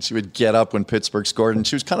stick, and she would get up when Pittsburgh scored, and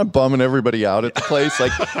she was kind of bumming everybody out at the place.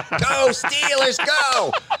 Like, go Steelers,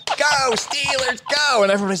 go! Go Steelers, go!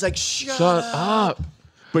 And everybody's like, shut up.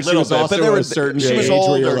 But she was also a certain age. She was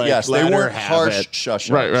older, like, yes. They weren't harsh shush.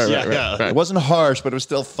 Right. It wasn't harsh, but it was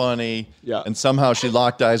still funny. Yeah. And somehow she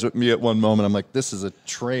locked eyes with me at one moment. I'm like, this is a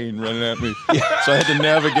train running at me. So I had to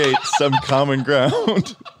navigate some common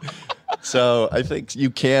ground. So I think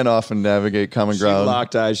you can often navigate common ground. She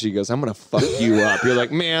locked eyes. She goes, I'm going to fuck you up. You're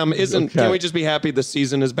like, ma'am, can we just be happy the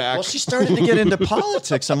season is back? Well, she started to get into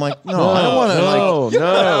politics. I'm like, I don't want to.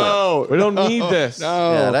 No. We don't need this.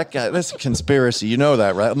 No. Yeah, that guy, that's a conspiracy. You know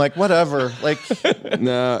that, right? I'm like, whatever. Like,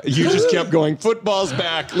 no, you just kept going, football's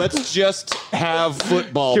back. Let's just have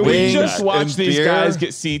football. Can we just watch these guys get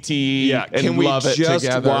CTE? Yeah, can we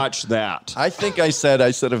just watch that? I think I said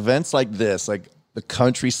events like this, like, the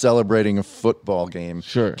country celebrating a football game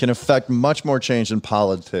can affect much more change than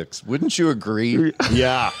politics. Wouldn't you agree?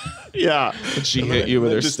 Yeah. And she hit you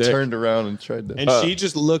with her just stick. Turned around and tried to. And she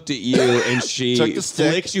just looked at you and she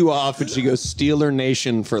flicked you off and she goes, Steeler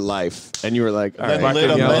Nation for life. And you were like, all right. Then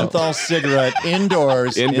lit a menthol cigarette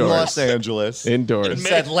indoors in Los Angeles. Indoors. And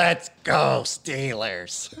said, let's go,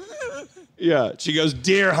 Steelers. Yeah. She goes,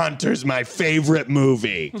 Deer Hunter's my favorite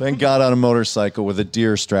movie. Then got on a motorcycle with a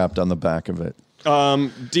deer strapped on the back of it.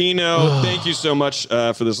 Dino, thank you so much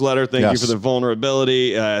for this letter. Thank you for the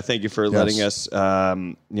vulnerability. Thank you for letting us,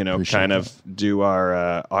 kind of do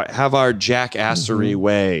our have our jackassery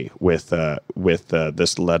way with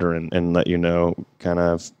this letter and let you know kind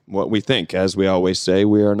of what we think. As we always say,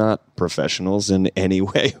 we are not professionals in any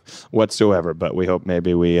way whatsoever, but we hope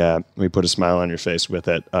maybe we put a smile on your face with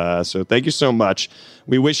it. So thank you so much.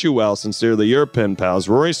 We wish you well. Sincerely, your pen pals,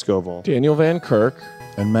 Rory Scovel, Daniel Van Kirk,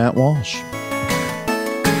 and Matt Walsh.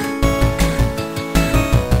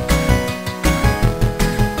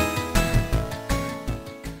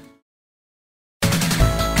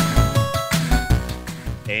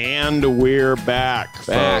 And we're back,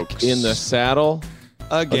 folks. In the saddle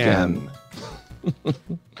again.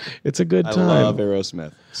 It's a good time. I love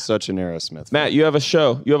Aerosmith. Such an Aerosmith. Matt, you have a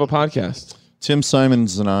show. You have a podcast. Tim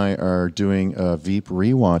Simons and I are doing a Veep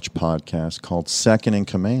rewatch podcast called Second in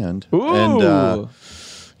Command. Ooh. And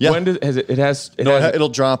when it'll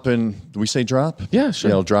drop in. Do we say drop? Yeah, sure.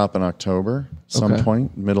 Yeah, it'll drop in October,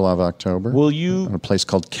 point, middle of October. Will you? On a place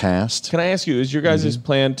called Cast. Can I ask you? Is your guys'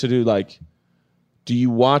 plan to do like? Do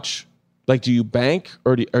you watch? Like, do you bank,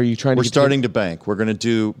 or are you trying to? We're starting to bank. We're going to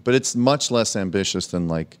do, but it's much less ambitious than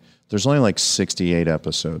like. There's only like 68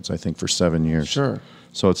 episodes, I think, for 7 years. Sure.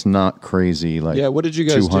 So it's not crazy. Like, yeah. What did you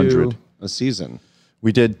guys 200. do a season?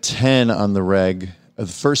 We did 10 on the reg. The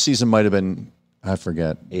first season might have been, I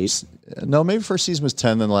forget, 8. No, maybe first season was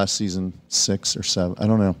 10. Then last season 6 or 7. I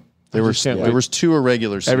don't know. There was 2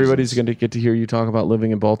 irregular seasons. Everybody's going to get to hear you talk about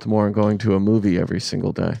living in Baltimore and going to a movie every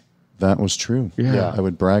single day. That was true. Yeah. I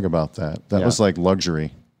would brag about that. That was like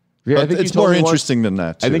luxury. Yeah, I But think it's you told more me once- interesting than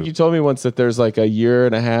that, too. I think you told me once that there's like a year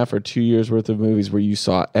and a half or 2 years worth of movies where you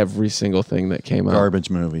saw every single thing that came out. Garbage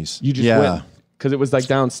movies. You just went because it was like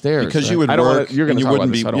downstairs. Because right? you would I don't work. Wanna, you're going to you talk about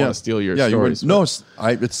wouldn't this. be. I don't want to steal your you stories. wouldn't.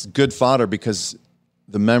 No, it's good fodder because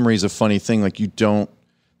the memory is a funny thing. Like you don't.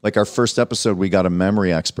 Like our first episode, we got a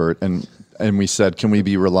memory expert and we said, can we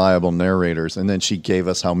be reliable narrators? And then she gave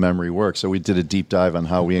us how memory works. So we did a deep dive on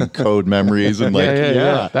how we encode memories and like,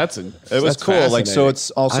 yeah. It was cool. Like, so it's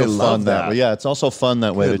also fun that way. Yeah. It's also fun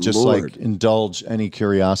that way to just like indulge any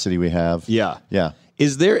curiosity we have. Yeah. Yeah.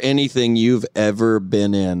 Is there anything you've ever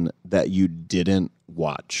been in that you didn't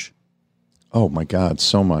watch? Oh my God.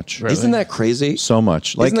 So much. Really? Isn't that crazy? So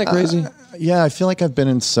much. Like, Isn't that crazy? Yeah. I feel like I've been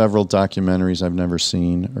in several documentaries I've never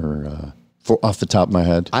seen or, off the top of my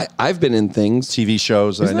head. I've been in things. TV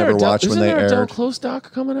shows that I never watched when they aired. Isn't there a Del aired. Close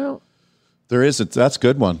doc coming out? There is. That's a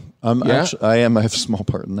good one. Yeah? I have a small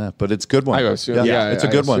part in that, but it's a good one. I assume. Yeah, it's a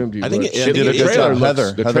good one. I think She did a good job.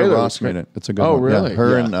 Heather trailer Ross looks made it. It's a good Oh, one. really? Yeah,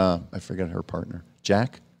 her Yeah. and I forget her partner,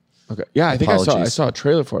 Jack. Okay. Yeah, I think I saw a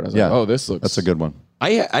trailer for it. I was like, oh, this looks. That's a good one.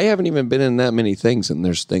 I haven't even been in that many things, and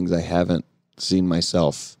there's things I haven't seen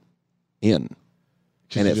myself in.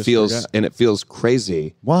 And it feels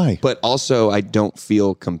crazy. Why? But also, I don't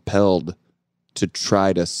feel compelled to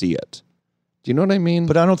try to see it. Do you know what I mean?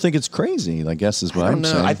 But I don't think it's crazy. I guess is what I'm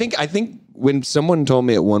saying. I think when someone told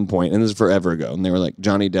me at one point, and this is forever ago, and they were like,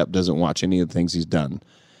 Johnny Depp doesn't watch any of the things he's done.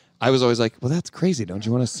 I was always like, well, that's crazy. Don't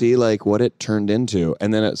you want to see like what it turned into?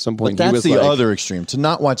 And then at some point, But he that's was the like, other extreme. To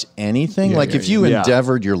not watch anything. If you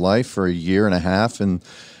endeavored your life for a year and a half in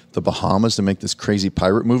the Bahamas to make this crazy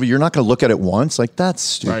pirate movie, you're not going to look at it once. Like, that's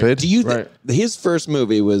stupid. Right. Do you his first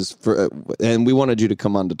movie was for, and we wanted you to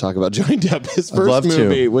come on to talk about Johnny Depp. His first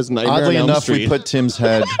movie was Nightmare Oddly on Elm enough, Street. we put Tim's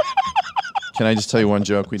head. Can I just tell you one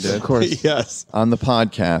joke we did? Of course. Yes. On the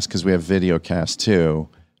podcast, because we have video cast too,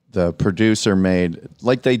 the producer made,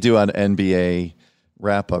 like they do on NBA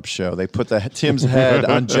wrap-up show, they put Tim's head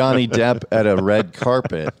on Johnny Depp at a red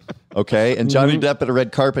carpet. Okay, and Johnny Depp at a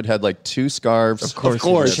red carpet had like 2 scarves, of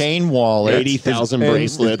course, chain wallet, 80,000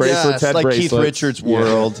 bracelets, yes, like bracelets. Keith Richards'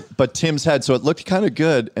 world, but Tim's head. So it looked kind of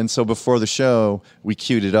good. And so before the show, we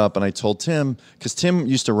queued it up, and I told Tim, because Tim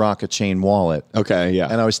used to rock a chain wallet. Okay, yeah,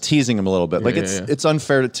 and I was teasing him a little bit. It's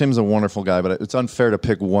unfair to Tim's a wonderful guy, but it's unfair to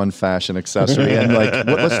pick one fashion accessory and like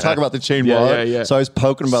let's talk about the chain wallet. Yeah. So I was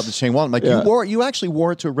poking him about the chain wallet. I'm like, you actually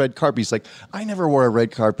wore it to a red carpet. He's like, I never wore a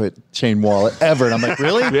red carpet chain wallet ever. And I'm like,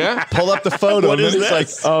 really? Yeah. Pull up the photo. What is he's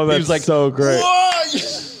this? like, Oh, that's he was like, so great.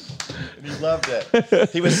 And he loved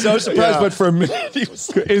it. He was so surprised, but for a minute he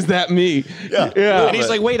was like, Is that me? Yeah. And he's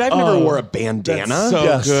like, wait, I've never wore a bandana.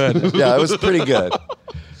 So good. yeah, it was pretty good.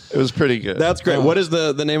 It was pretty good. That's great. What is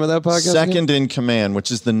the name of that podcast? Second in Command,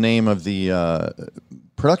 which is the name of the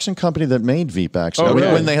production company that made Veep, actually. Oh,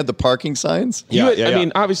 really? When they had the parking signs. I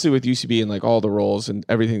mean, obviously with UCB and like all the roles and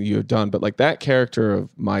everything that you have done, but like that character of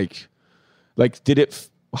Mike, like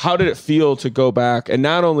how did it feel to go back and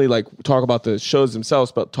not only like talk about the shows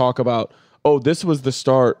themselves, but talk about, oh, this was the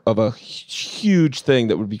start of a huge thing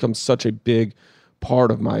that would become such a big part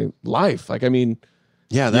of my life. Like, I mean,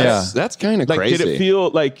 that's kind of like, crazy. did it feel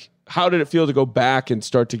like, how did it feel to go back and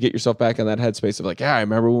start to get yourself back in that headspace of like, yeah, I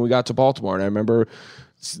remember when we got to Baltimore and I remember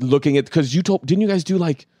looking at, because didn't you guys do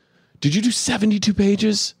did you do 72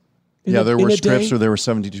 pages? There were scripts where there were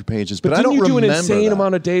 72 pages, but I didn't don't you do remember an insane that.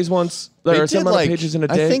 amount of days once? Or some amount of pages in a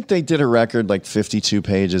day? I think they did a record like 52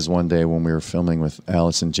 pages one day when we were filming with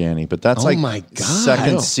Alice and Janney, but that's my God.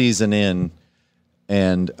 second season in,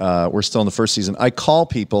 and we're still in the first season. I call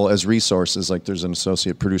people as resources. Like there's an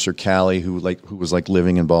associate producer, Callie, who was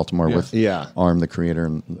living in Baltimore with Arm, the creator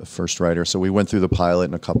and the first writer. So we went through the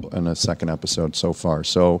pilot and a second episode so far.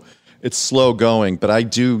 So it's slow going, but I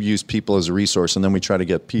do use people as a resource, and then we try to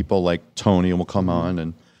get people like Tony will come on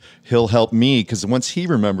and he'll help me, because once he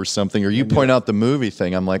remembers something or you point out the movie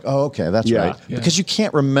thing, I'm like, oh, okay, that's right. Yeah. Because you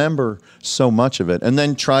can't remember so much of it. And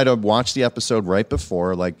then try to watch the episode right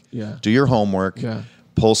before, do your homework,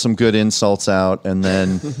 pull some good insults out, and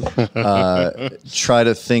then try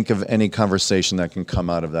to think of any conversation that can come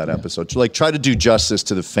out of that episode. So, try to do justice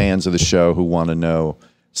to the fans of the show who want to know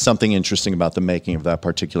something interesting about the making of that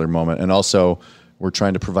particular moment. And also, we're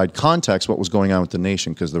trying to provide context what was going on with the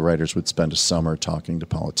nation, because the writers would spend a summer talking to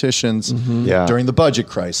politicians during the budget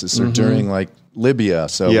crisis or during Libya.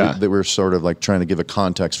 So they were sort of trying to give a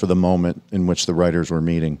context for the moment in which the writers were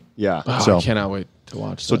meeting. Yeah. So I cannot wait to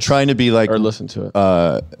watch So this. trying to be or listen to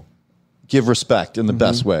it. Give respect in the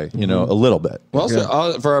best way, a little bit. Well,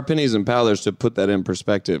 also, for our pennies and powders, to put that in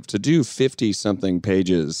perspective, to do 50-something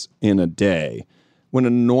pages in a day, when a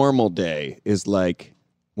normal day is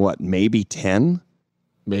maybe 10?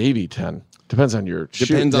 maybe 10. Depends on your shoot.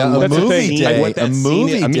 Depends Yeah, on a what movie day. what that A scene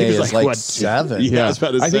movie is. I mean, day it's is like what, 7. Yeah, I was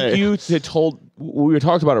about to I say. think you had told, we were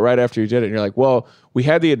talking about it right after you did it. And you're like, well, we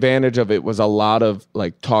had the advantage of it was a lot of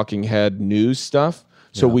like talking head news stuff.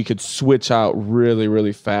 So we could switch out really,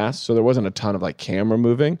 really fast. So there wasn't a ton of like camera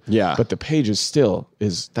moving. Yeah. But the pages still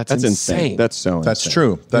that's insane. That's so insane. That's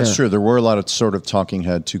true. That's true. There were a lot of sort of talking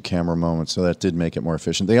head to camera moments, so that did make it more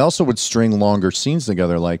efficient. They also would string longer scenes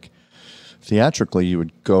together, like theatrically you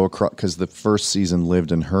would go across, because the first season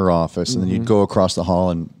lived in her office, and then you'd go across the hall,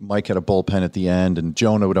 and Mike had a bullpen at the end, and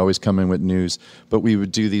Jonah would always come in with news. But we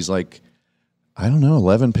would do these like, I don't know,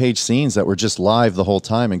 11-page scenes that were just live the whole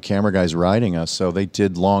time, and camera guys riding us. So they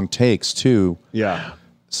did long takes too. Yeah.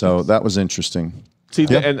 So that was interesting. See,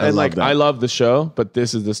 and like I love the show, but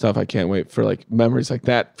this is the stuff I can't wait for, like memories like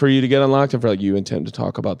that for you to get unlocked, and for like you and Tim to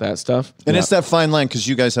talk about that stuff. And it's that fine line, because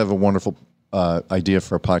you guys have a wonderful idea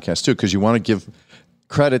for a podcast too, because you want to give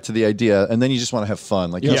credit to the idea, and then you just want to have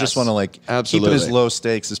fun. Like you just want to like keep it as low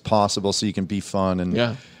stakes as possible, so you can be fun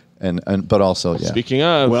and and but also Speaking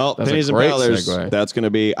of, well, Pennies and Powders, that's going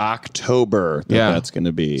to be October. That's going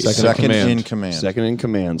to be Second in Command. Second in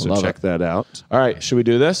Command. So check that out. All right, should we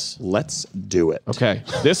do this? Let's do it. Okay.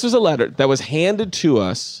 This was a letter that was handed to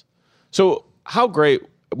us. So how great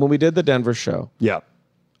when we did the Denver show. Yeah.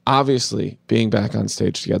 Obviously, being back on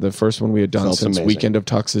stage together, the first one we had done since amazing. Weekend of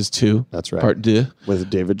Tuxes 2. That's right. Part 2. With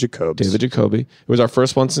David Jacobs. It was our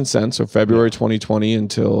first one since then, so February 2020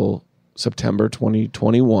 until September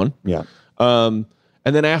 2021. Yeah. And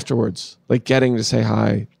then afterwards, like getting to say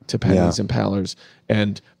hi to Pennies and Pallers.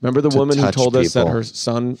 And remember the woman who told us that her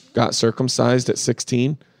son got circumcised at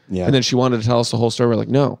 16? Yeah. And then she wanted to tell us the whole story. We're like,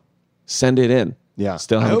 no, send it in. Yeah.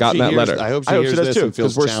 Still haven't gotten that letter. I hope she does too,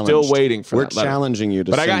 because we're still waiting for that letter. We're challenging you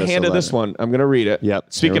to But I got handed this one. I'm going to read it.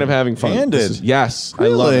 Yep. Speaking of having fun. Handed? Yes.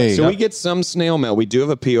 Really? I love it. So we get some snail mail. We do have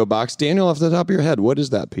a P.O. box. Daniel, off the top of your head, what is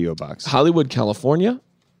that P.O. box? Hollywood, California.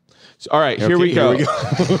 All right, here we go. He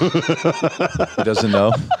doesn't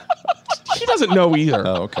know. He doesn't know either.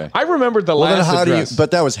 Oh, okay. I remembered the last then how address. do you?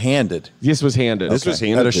 But that was handed. This was handed. This was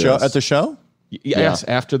handed At a show. At the show. Yes,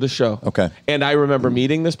 after the show. Okay. And I remember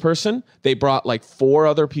meeting this person. They brought like 4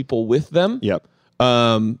 other people with them. Yep.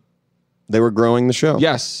 They were growing the show.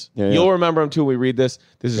 Yes. You'll remember them too when we read this.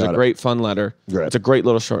 This is a great, fun letter. Great. It's a great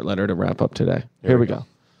little short letter to wrap up today. Here we go.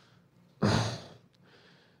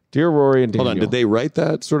 Dear Rory and Daniel. Hold on, did they write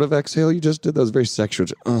that sort of exhale you just did? That was very sexual.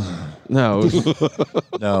 No. No, was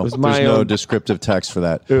there's my no own- descriptive text for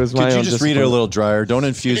that. It was my Could you own just read it a discipline. little drier? Don't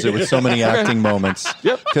infuse it with so many acting moments.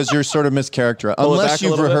 Yep. Because you're sort of mischaracterized. Pull it Unless back a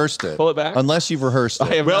you've little bit. rehearsed it. Pull it back. Unless you've rehearsed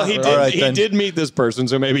it. Well, he did. All right, he then. did meet this person,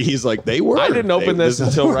 so maybe he's like, they were. I didn't open this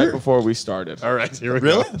until right before we started. All right, here we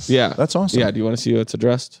Really? go. Yeah. That's awesome. Yeah. Do you want to see who it's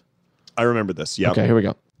addressed? I remember this. Yeah. Okay, here we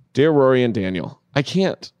go. Dear Rory and Daniel, I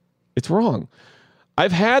can't. It's wrong.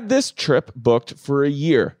 I've had this trip booked for a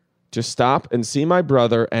year to stop and see my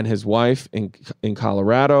brother and his wife in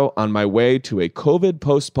Colorado on my way to a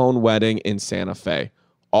COVID-postponed wedding in Santa Fe,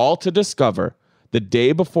 all to discover the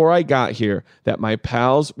day before I got here that my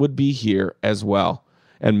pals would be here as well.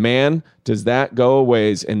 And man, does that go a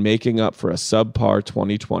ways in making up for a subpar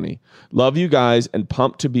 2020. Love you guys and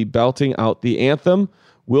pumped to be belting out the anthem.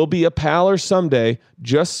 We'll be a paler someday.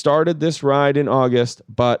 Just started this ride in August,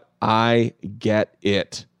 but I get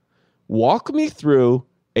it. Walk me through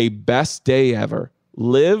a best day ever,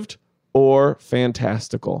 lived or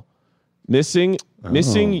fantastical. Missing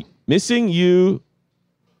you.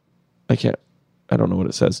 I don't know what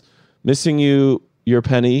it says. Missing you, your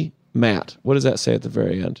penny, Matt. What does that say at the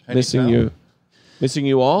very end? Penny Missing Pal. you. Missing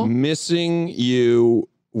you all? Missing you,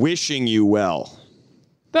 wishing you well.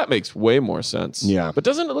 That makes way more sense. Yeah. But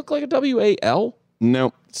doesn't it look like a W-A-L?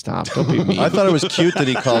 No. Stop. Don't be mean. I thought it was cute that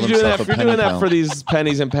he called You're doing himself that, a you're penny doing that pal. for these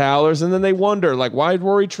pennies and pallers, and then they wonder, like, why did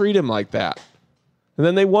Rory treat him like that? And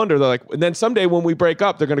then they wonder, they're like, and then someday when we break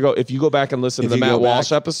up, they're going to go, if you go back and listen to the If you Matt go back,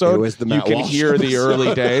 Walsh episode, it was the you Matt can Walsh hear the episode.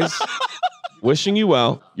 early days. Wishing you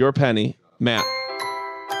well, your penny, Matt.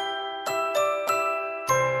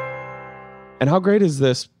 And how great is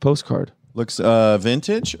this postcard? Looks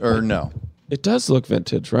vintage or no? It does look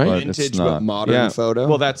vintage, right? But it's Vintage not. but modern photo.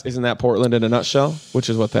 Well, isn't that Portland in a nutshell? Which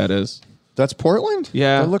is what that is. That's Portland?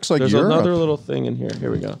 Yeah. That looks like There's Europe. another little thing in here.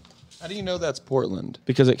 Here we go. How do you know that's Portland?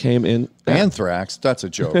 Because it came in. Anthrax. That's a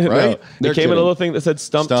joke, No, right? it came in a little thing that said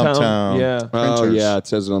Stumptown. Stumptown. Yeah. Oh, Printers. yeah, it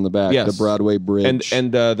says it on the back. Yes. The Broadway Bridge.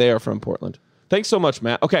 And they are from Portland. Thanks so much,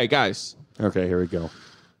 Matt. Okay, guys. okay, here we go.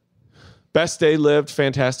 Best day lived,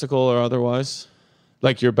 fantastical or otherwise?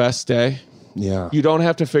 Like your best day? Yeah. You don't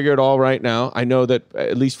have to figure it all right now. I know that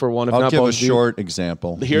at least for one, if I'll not give both a of you- short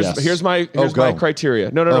example. Here's my go.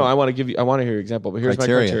 criteria. No. I want to hear your example, but here's my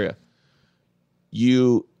criteria.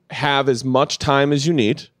 You have as much time as you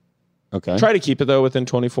need. Okay. Try to keep it though within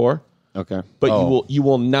 24. Okay. But you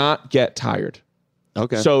will not get tired.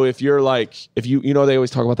 Okay. So if you're like, if you they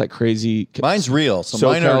always talk about that crazy. Mine's real, so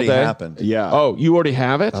SoCal mine already day. happened. Yeah. Oh, you already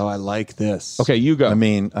have it? Oh, I like this. Okay, you go. I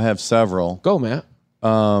mean, I have several. Go, Matt.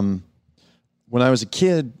 When I was a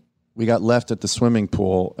kid, we got left at the swimming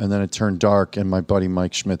pool, and then it turned dark, and my buddy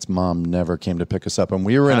Mike Schmidt's mom never came to pick us up. And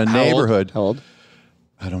we were in a neighborhood. How old?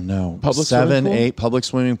 I don't know. Public 7, swimming pool? 8 public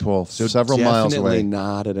swimming pool, several miles away. Definitely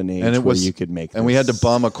not at an age And it where was, you could make this. and we had to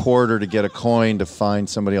bum a quarter to get a coin to find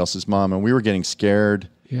somebody else's mom, and we were getting scared.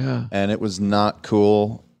 Yeah. And it was not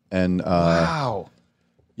cool. And Wow.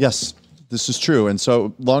 yes, this is true. And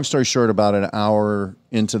so, long story short, about an hour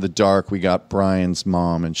into the dark, we got Brian's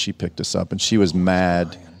mom, and she picked us up, and she was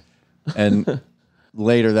mad. And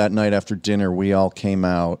later that night after dinner, we all came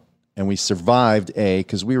out. And we survived,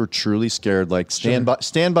 because we were truly scared. Like stand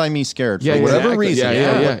by me scared for whatever reason.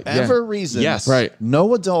 Whatever reason. Yes. Right.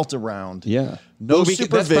 No adult around. Yeah. No Well, because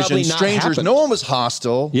that's supervision. probably not Strangers. happened. No one was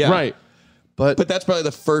hostile. Yeah. Right. But that's probably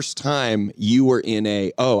the first time you were in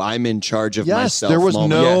I'm in charge of yes, myself. there was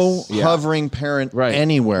moment. no Yes. Yeah. hovering parent Right.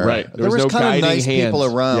 anywhere. Right. There was no kind of guiding nice hand. people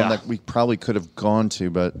around Yeah. that we probably could have gone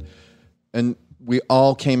to, and we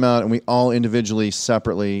all came out and we all individually,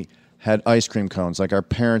 separately had ice cream cones. Like our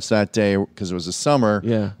parents that day, because it was the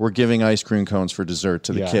summer, were giving ice cream cones for dessert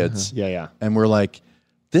to the kids. Yeah. And we're like,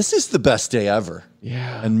 this is the best day ever.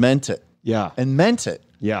 Yeah. And meant it. Yeah. And meant it.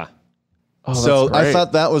 Yeah. Oh, So that's great. I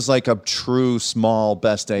thought that was like a true small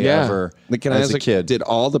best day ever Can I as ask, a kid. Did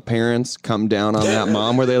all the parents come down on that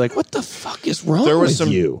mom? Were they like, what the fuck is wrong with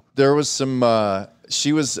you? There was some there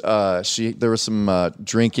was some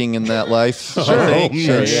drinking in that life. I think.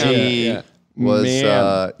 Sure. And she Yeah. was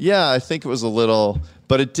Man. I think it was a little,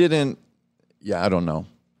 but it didn't. Yeah, I don't know.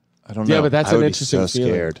 Yeah, but that's I an would be interesting so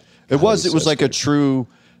feeling. scared. It was like a true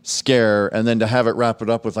scare, and then to have it wrap it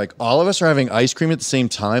up with like all of us are having ice cream at the same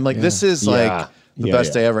time. Like this is like the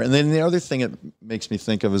best day ever. And then the other thing it makes me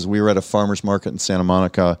think of is we were at a farmer's market in Santa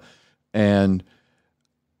Monica, and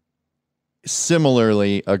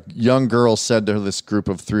similarly, a young girl said to this group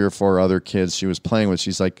of 3 or 4 other kids she was playing with,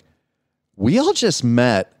 she's like, we all just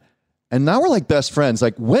met and now we're like best friends.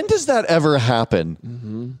 Like, when does that ever happen?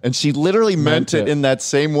 Mm-hmm. And she literally meant it in that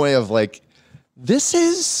same way of like, this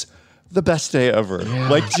is the best day ever. Yeah.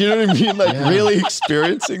 Like, do you know what I mean? Like really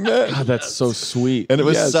experiencing that. God, that's so sweet. And it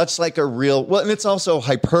was such like a real, well, and it's also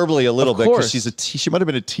hyperbole a little bit because she might have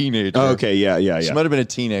been a teenager. Oh, okay. Yeah. She might have been a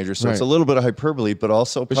teenager. So it's a little bit of hyperbole, but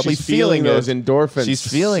also probably she's feeling those endorphins. She's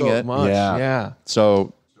feeling so it. Much. Yeah.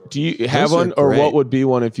 So do you have one, or what would be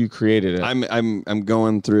one if you created it? I'm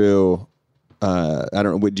going through. I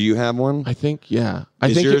don't know. Do you have one? I think, yeah.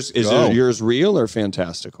 Is yours real or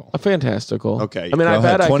fantastical? A fantastical. Okay. I mean, I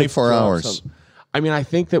bet 24 hours. I mean, I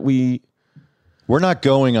think that we're not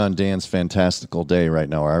going on Dan's fantastical day right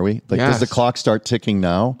now, are we? Like, yes. Does the clock start ticking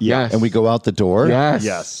now? Yes. And we go out the door?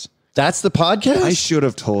 Yes. That's the podcast? I should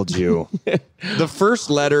have told you. The first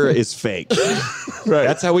letter is fake. Right.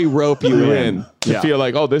 That's how we rope you in. To feel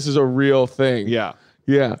like, oh, this is a real thing. Yeah.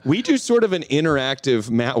 Yeah. We do sort of an interactive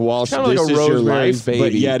Matt Walsh. Kind of This like a is your Rosemary's life, Baby.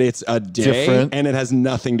 but yet it's a day, Different. and it has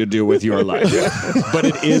nothing to do with your life. But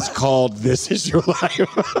it is called "This Is Your Life."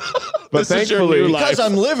 But thankfully, because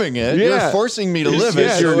I'm living it, Yeah. you're forcing me to live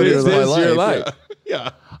Yeah, it. it is my your life. life. Yeah.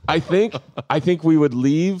 I think we would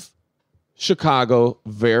leave Chicago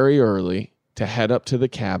very early to head up to the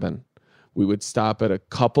cabin. We would stop at a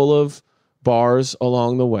couple of bars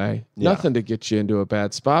along the way. Nothing to get you into a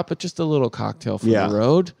bad spot, but just a little cocktail for the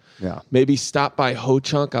road. Yeah. Maybe stop by Ho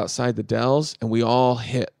Chunk outside the Dells, and we all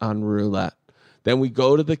hit on roulette. Then we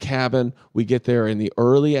go to the cabin. We get there in the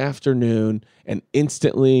early afternoon, and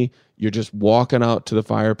instantly you're just walking out to the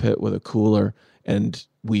fire pit with a cooler, and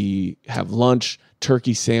we have lunch,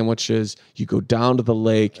 turkey sandwiches. You go down to the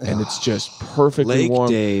lake, and it's just perfectly Lake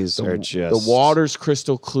warm. days are just... The water's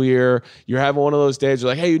crystal clear. You're having one of those days.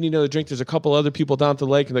 You're like, hey, you need another drink. There's a couple other people down at the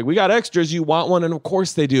lake. And like, we got extras. You want one? And of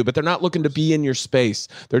course they do. But they're not looking to be in your space.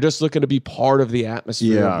 They're just looking to be part of the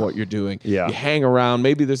atmosphere of what you're doing. Yeah. You hang around.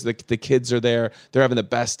 Maybe there's the kids are there. They're having the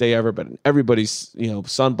best day ever. But everybody's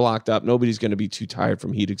sun blocked up. Nobody's going to be too tired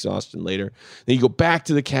from heat exhaustion later. Then you go back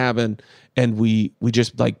to the cabin, and we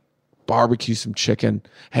just like barbecue some chicken,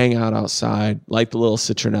 hang out outside, light the little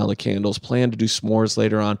citronella candles, plan to do s'mores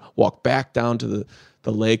later on, walk back down to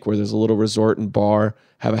the lake where there's a little resort and bar,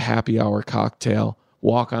 have a happy hour cocktail,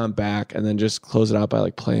 walk on back, and then just close it out by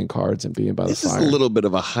like playing cards and being by the fire. This is a little bit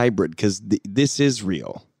of a hybrid because this is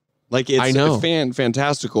real. Like it's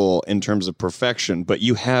fantastical in terms of perfection, but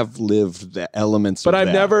you have lived the elements. But of I've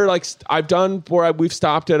that. never I've done where we've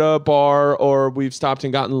stopped at a bar or we've stopped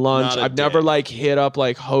and gotten lunch. I've never hit up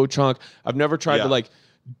like Ho Chunk. I've never tried to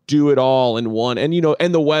do it all in one. And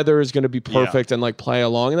and the weather is going to be perfect and play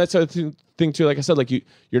along. And that's the thing too. Like I said,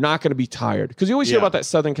 you're not going to be tired because you always hear about that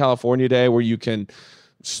Southern California day where you can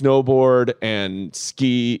snowboard and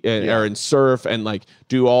ski and surf and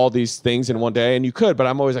do all these things in one day, and you could, but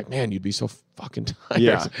I'm always like, man, you'd be so fucking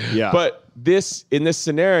tired. But in this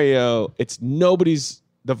scenario, the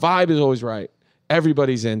vibe is always right.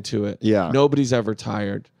 Everybody's into it. Nobody's ever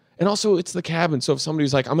tired. And also it's the cabin. So if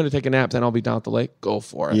somebody's like, I'm going to take a nap, then I'll be down at the lake, go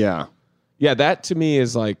for it. Yeah, that to me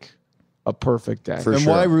is a perfect day.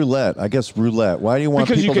 Why roulette? I guess roulette. Why do you want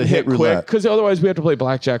people to hit roulette? Because otherwise we have to play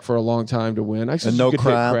blackjack for a long time to win. And no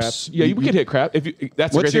craps. Yeah, you could hit crap. That's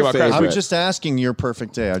the great thing about craps. I was just asking your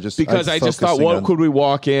perfect day. I just thought, what could we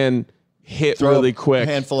walk in, hit really quick,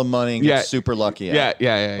 a handful of money, and get super lucky.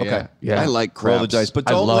 Okay. I like craps. Roll the dice, but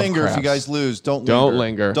don't linger if you guys lose. Don't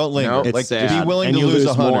linger. Don't linger. Nope. It's sad. Be willing and to lose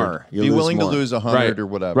 100. More. Be willing to lose 100 or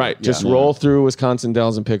whatever. Right. Just roll through Wisconsin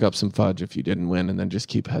Dells and pick up some fudge if you didn't win, and then just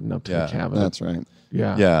keep heading up to the cabin. That's right.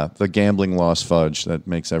 Yeah. The gambling lost fudge that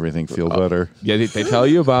makes everything feel better. Yeah, they tell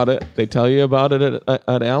you about it. They tell you about it at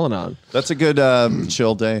Al-Anon. That's a good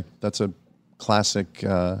chill day. That's a classic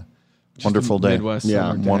wonderful day. Midwest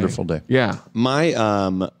day. Wonderful day. Yeah.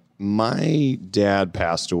 My dad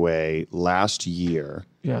passed away last June.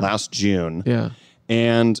 Yeah.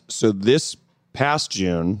 And so this past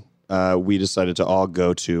June, we decided to all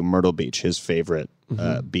go to Myrtle Beach, his favorite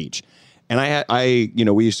beach. And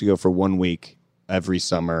we used to go for 1 week every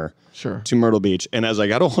summer to Myrtle Beach. And as I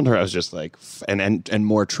got older, I was just like, and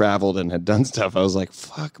more traveled and had done stuff. I was like,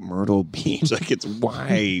 fuck Myrtle Beach. It's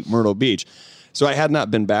why Myrtle Beach? So I had not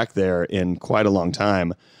been back there in quite a long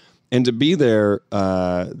time. And to be there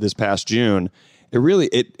this past June,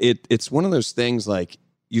 it's one of those things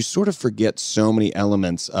you sort of forget so many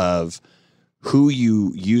elements of who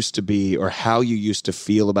you used to be or how you used to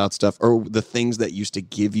feel about stuff or the things that used to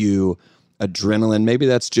give you adrenaline. Maybe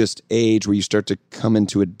that's just age where you start to come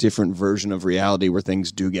into a different version of reality where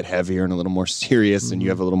things do get heavier and a little more serious and you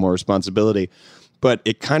have a little more responsibility. But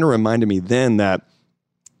it kind of reminded me then that,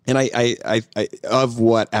 and I of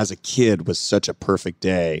what as a kid was such a perfect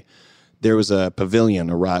day. There was a pavilion,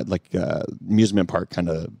 a ride, amusement park kind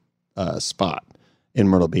of spot in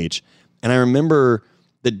Myrtle Beach. And I remember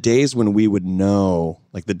the days when we would know,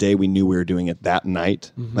 the day we knew we were doing it that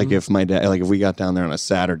night. If my dad, if we got down there on a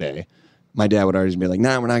Saturday, my dad would always be like,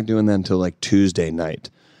 nah, we're not doing that until Tuesday night.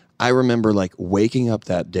 I remember waking up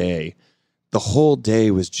that day. The whole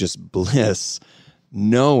day was just bliss,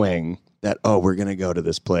 knowing that, we're going to go to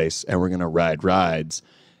this place and we're going to ride rides.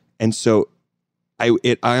 And so I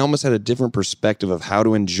almost had a different perspective of how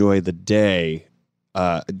to enjoy the day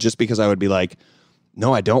just because I would be like,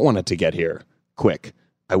 no, I don't want it to get here quick.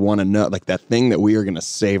 I want to know that thing that we are going to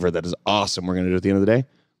savor that is awesome. We're going to do at the end of the day.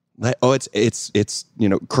 It's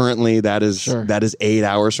currently that is 8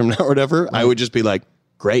 hours from now or whatever. Right. I would just be like,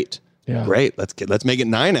 great. Let's make it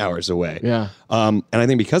 9 hours away. Yeah. And I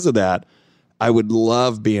think because of that, I would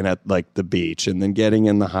love being at the beach and then getting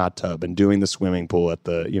in the hot tub and doing the swimming pool at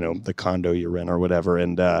the condo you're in or whatever.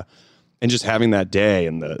 And just having that day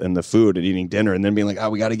and the food and eating dinner and then being like,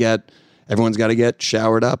 everyone's got to get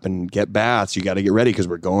showered up and get baths. You got to get ready because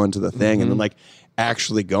we're going to the thing. And then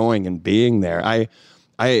actually going and being there.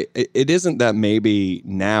 It isn't that maybe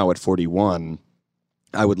now at 41,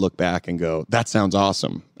 I would look back and go, that sounds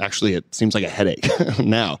awesome. Actually, it seems like a headache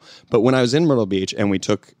now. But when I was in Myrtle Beach and we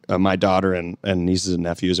took my daughter and nieces and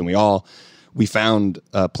nephews and we found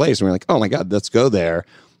a place and we were like, oh my God, let's go there.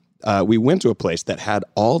 We went to a place that had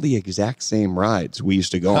all the exact same rides we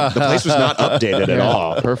used to go on. The place was not updated at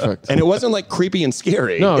all. Perfect. And it wasn't creepy and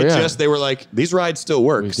scary. No, they were like, these rides still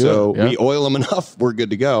work. We oil them enough, we're good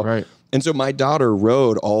to go. Right. And so my daughter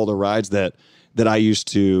rode all the rides that I used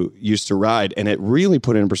to ride. And it really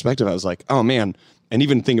put it in perspective. I was like, oh man. And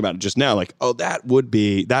even think about it just now, that would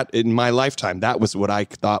be that in my lifetime, that was what I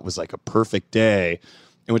thought was a perfect day.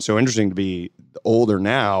 And what's so interesting to be older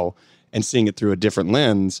now and seeing it through a different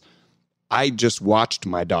lens, I just watched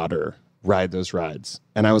my daughter ride those rides.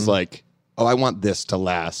 And I was like, oh, I want this to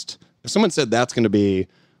last. If someone said that's going to be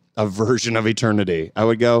a version of eternity, I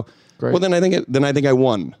would go, great. Well, then I think I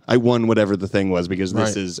won. I won whatever the thing was because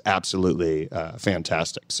this is absolutely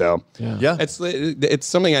fantastic. So yeah, it's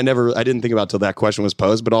something I didn't think about till that question was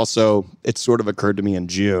posed, but also it sort of occurred to me in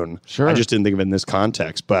June. Sure. I just didn't think of it in this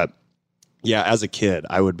context, but yeah, as a kid,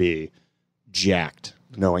 I would be jacked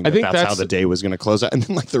knowing I think that's how the day was going to close out. And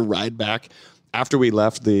then like the ride back after we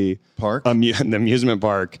left the park, the amusement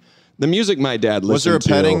park, the music my dad listened to. Was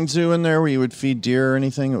there a petting zoo in there where you would feed deer or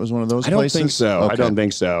anything? It was one of those places? I don't think so. Okay. I don't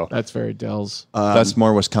think so. That's very Dells. That's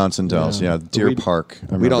more Wisconsin Dells. Yeah, Deer Park.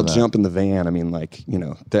 We'd all jump in the van. I mean, like, you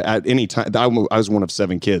know, at any time, I was one of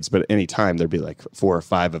 7 kids, but at any time there'd be like 4 or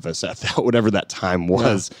 5 of us at that, whatever that time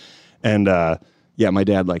was. Yeah. And yeah, my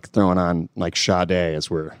dad like throwing on like Sade as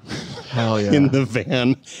we're in the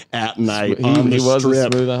van at night He on the was a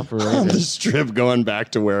strip, smooth operator. on the strip going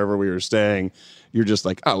back to wherever we were staying. You're just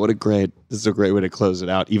like, oh, this is a great way to close it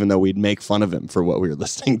out, even though we'd make fun of him for what we were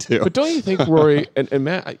listening to. But don't you think, Rory and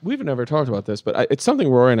Matt, we've never talked about this, but it's something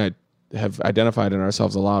Rory and I have identified in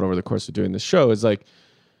ourselves a lot over the course of doing this show, is like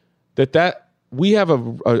that we have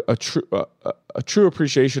a true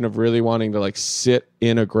appreciation of really wanting to like sit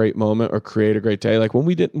in a great moment or create a great day. Like when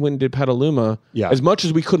we did Petaluma, as much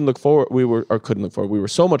as we couldn't look forward, we were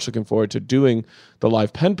so much looking forward to doing the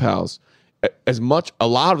live Pen Pals. A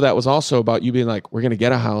lot of that was also about you being like, we're going to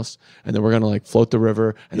get a house and then we're going to like float the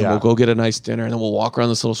river and then we'll go get a nice dinner and then we'll walk around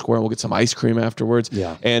this little square and we'll get some ice cream afterwards.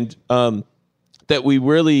 Yeah. And that we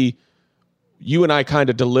really, you and I kind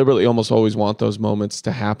of deliberately almost always want those moments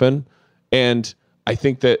to happen. And I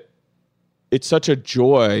think that it's such a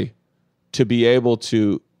joy to be able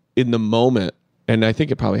to, in the moment, and I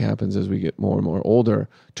think it probably happens as we get more and more older,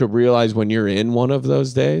 to realize when you're in one of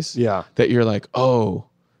those days that you're like, oh,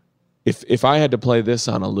 if I had to play this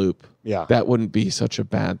on a loop, that wouldn't be such a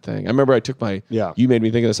bad thing. I remember I took you made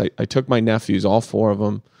me think of this. I took my nephews, all 4 of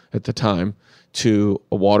them at the time, to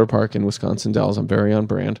a water park in Wisconsin Dells. I'm very on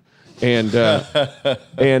brand. And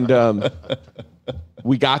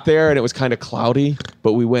we got there and it was kind of cloudy,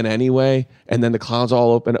 but we went anyway. And then the clouds all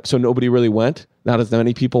opened up. So nobody really went. Not as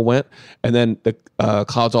many people went. And then the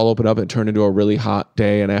clouds all opened up and it turned into a really hot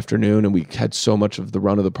day and afternoon. And we had so much of the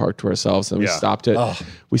run of the park to ourselves. And we stopped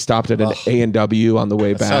at an A&W on the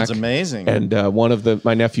way back. Sounds amazing. And one of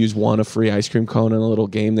my nephews won a free ice cream cone in a little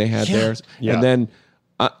game they had there. Yeah. And then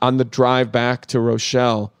on the drive back to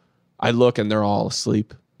Rochelle, I look and they're all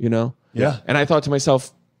asleep, you know? Yeah. And I thought to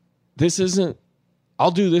myself, I'll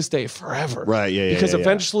do this day forever. Right, yeah. Because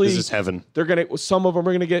eventually this is heaven. Some of them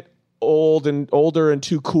are gonna get older and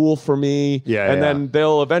too cool for me. Yeah. And then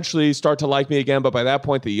they'll eventually start to like me again, but by that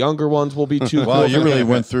point the younger ones will be too cool. Wow, you really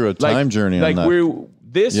went through a time journey on that.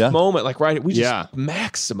 This moment, we just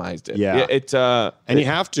maximized it. Yeah. And you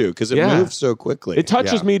have to, because it moves so quickly. It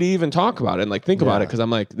touches me to even talk about it and like think about it, because I'm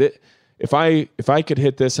like, if I could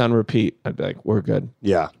hit this on repeat, I'd be like, we're good.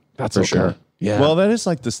 Yeah. That's for sure. Yeah. Well, that is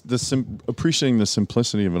like appreciating the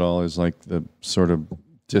simplicity of it all is like the sort of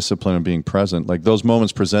discipline of being present. Like those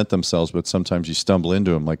moments present themselves, but sometimes you stumble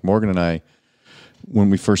into them. Like Morgan and I,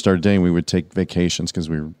 when we first started dating, we would take vacations because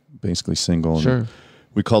we were basically single. And sure.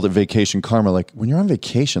 We called it vacation karma. Like when you're on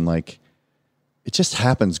vacation, like it just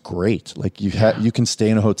happens great. Like you can stay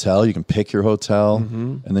in a hotel, you can pick your hotel,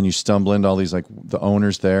 and then you stumble into all these like the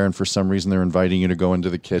owners there, and for some reason they're inviting you to go into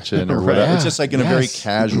the kitchen or whatever. It's just like in a very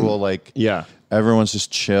casual, like everyone's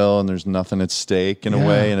just chill and there's nothing at stake in a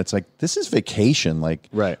way, and it's like this is vacation, like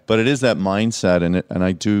But it is that mindset, and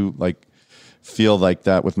I do like feel like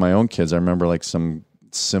that with my own kids. I remember like some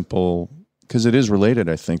simple, because it is related,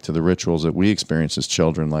 I think, to the rituals that we experience as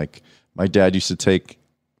children. Like my dad used to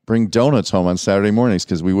bring donuts home on Saturday mornings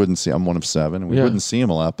because we wouldn't see. I'm one of 7, and we wouldn't see him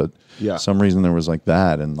a lot. But some reason there was like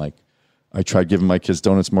that, and like I tried giving my kids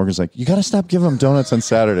donuts. Morgan's like, you got to stop giving them donuts on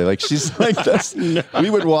Saturday. Like she's like, that's. We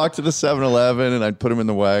would walk to the 7-Eleven and I'd put them in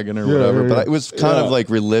the wagon or whatever. But it was kind of like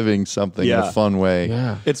reliving something in a fun way.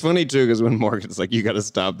 Yeah, it's funny too because when Morgan's like, you got to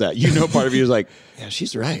stop that. You know, part of you is like, yeah,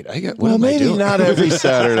 she's right. What am I doing? Maybe not every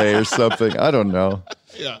Saturday or something. I don't know.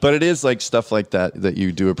 Yeah. But it is like stuff like that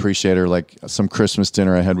you do appreciate, or like some Christmas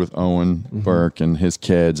dinner I had with Owen Burke and his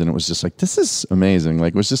kids, and it was just like, this is amazing.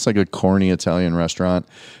 Like it was just like a corny Italian restaurant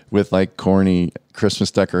with like corny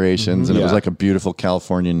Christmas decorations, and it was like a beautiful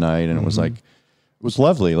California night, and it was like, it was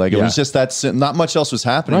lovely. Like it was just that, not much else was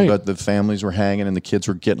happening, but the families were hanging and the kids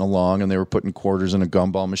were getting along, and they were putting quarters in a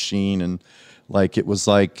gumball machine, and like it was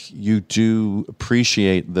like you do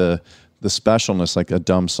appreciate the specialness, like a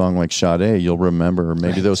dumb song like Sade, you'll remember, or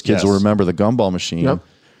maybe those kids will remember the gumball machine.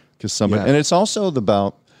 Because somebody, and it's also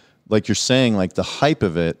about, like you're saying, like the hype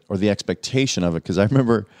of it or the expectation of it. Because I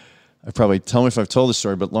remember, tell me if I've told this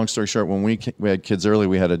story, but long story short, when we had kids early,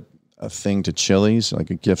 we had a thing to Chili's,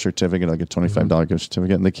 like a gift certificate, like a $25 gift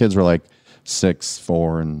certificate. And the kids were like 6,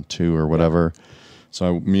 4, and 2 or whatever.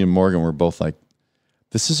 So me and Morgan were both like,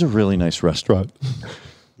 this is a really nice restaurant.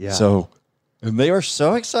 So And they were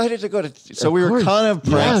so excited to go to. So we were kind of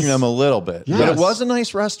pranking them a little bit. Yes. But it was a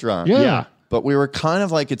nice restaurant. Yeah. But we were kind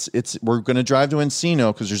of like, we're going to drive to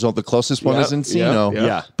Encino because the closest one is Encino.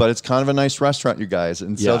 Yeah. But it's kind of a nice restaurant, you guys.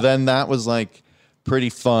 And so then that was like pretty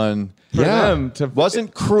fun. For them to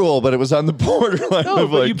wasn't cruel, but it was on the borderline. No,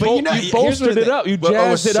 of but like, you bolstered it up. You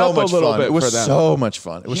jazzed it up a little bit. It was for them. so much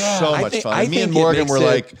fun. It was so much fun. And me and Morgan were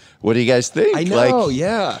like, "What do you guys think?" I know.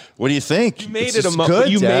 Like, what do you think? You made it a moment.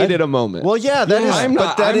 You made it a moment. Well, yeah, that is. I'm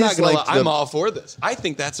not like I'm all for this. I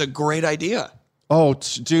think that's a great idea. Oh,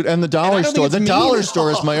 dude, and the dollar store. The dollar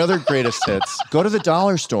store is my other greatest hits. Go to the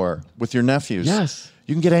dollar store with your nephews. Yes.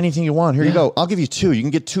 You can get anything you want. Here you go. I'll give you 2. You can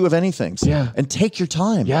get 2 of anything. Yeah. And take your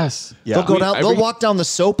time. Yes. Yeah. They'll go down. They'll walk down the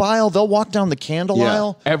soap aisle. They'll walk down the candle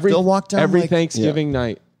aisle. They'll walk down every Thanksgiving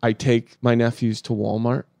night. I take my nephews to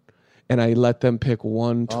Walmart. And I let them pick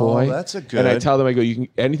one toy. Oh, that's a good. And I tell them, I go, you can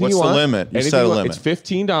anything What's you want. What's the limit? You set a limit. It's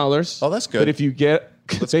 $15. Oh, that's good. But if you get,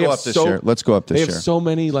 let's go up this year. Let's go up this year. They have so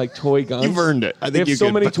many like toy guns. You've earned it. I think they have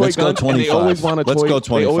so many toy guns. And they always want a toy. Let's go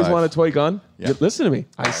 25. They always want a toy gun. Yeah. Listen to me.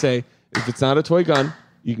 I say, if it's not a toy gun,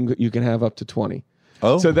 you can have up to 20.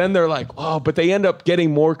 Oh. So then they're like, oh, but they end up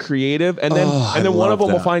getting more creative, and then one of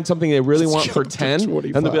them will find something they really want for 10,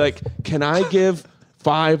 and they'll be like, can I give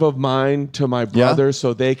 5 of mine to my brother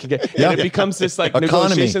so they can get, and it becomes this like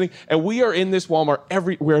negotiation thing. And we are in this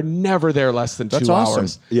Walmart we're never there less than 2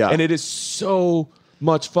 hours. Yeah. And it is so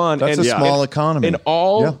much fun. That's a small economy. And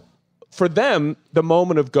for them, the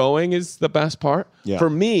moment of going is the best part. Yeah. For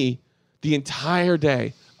me, the entire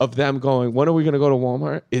day of them going, when are we going to go to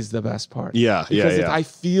Walmart is the best part. Yeah. Because I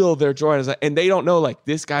feel their joy. And they don't know, like,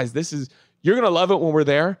 this is, you're going to love it when we're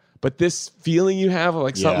there. But this feeling you have of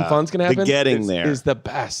like something fun's going to happen there is the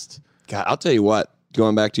best. God, I'll tell you what,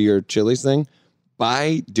 going back to your Chili's thing,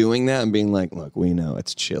 by doing that and being like, look, we know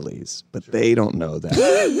it's Chili's, but they don't know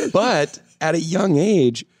that. But at a young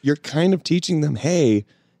age, you're kind of teaching them, hey,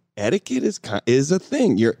 etiquette is a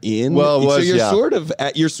thing. You're in. Well, so you're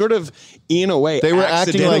sort of in a way. They were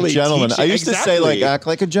acting like gentlemen. I used to say like act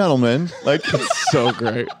like a gentleman. Like it's so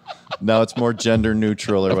great. Now it's more gender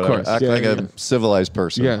neutral or whatever. Course. Act like a civilized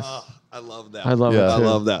person. Yes. I love that. I love it. I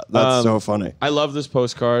love that. That's so funny. I love this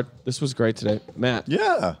postcard. This was great today, Matt.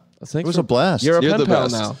 Yeah. Thanks it was a blast. You're the pen pal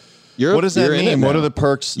best. now. What does that mean? What are the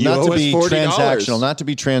perks? Not to be transactional. Not to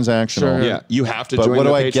be transactional. Sure. Yeah, you have to. But join what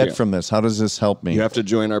do I Patreon. get from this? How does this help me? You have to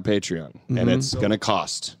join our Patreon, and it's going to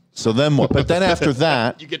cost. So then what? But then after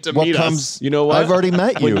that, you get to what meet comes? us. You know what? I've already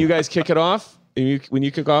met you. When you guys kick it off, when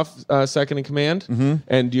you kick off Second in Command,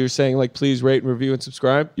 and you're saying like, please rate and review and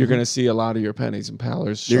subscribe, you're going to see a lot of your pennies and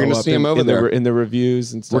pals. You're going to see them over there in the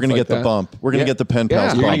reviews and stuff. We're going to like get the bump. We're going to get the pen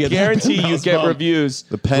pals bump. I guarantee you get reviews.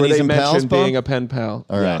 The pennies where and they pals mention bump? being a pen pal.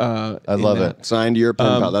 All right, I love it. Signed your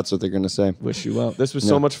pen pal. That's what they're going to say. Wish you well. This was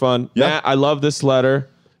so much fun, Matt. I love this letter.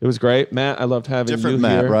 It was great, Matt. I loved having Different you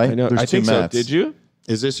Matt, here. right? I know. There's I think two so. Matts. Did you?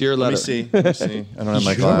 Is this your letter? Let me see. I don't have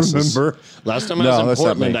my glasses. Remember? Last time I was in that's not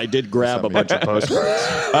Portland, me. I did grab a bunch of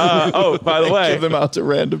postcards. By the way, Give them out to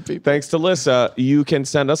random people. thanks to Lissa, you can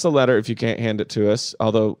send us a letter if you can't hand it to us.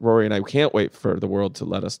 Although Rory and I can't wait for the world to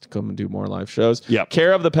let us come and do more live shows. Yep.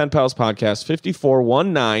 Care of the Pen Pals Podcast,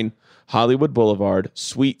 5419 Hollywood Boulevard,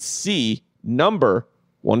 Suite C, number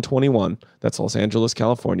 121. That's Los Angeles,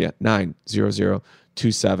 California,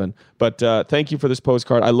 90027. But thank you for this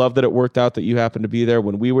postcard. I love that it worked out that you happened to be there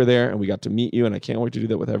when we were there and we got to meet you, and I can't wait to do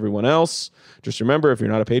that with everyone else. Just remember, if you're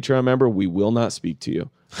not a Patreon member, we will not speak to you.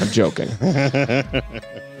 I'm joking.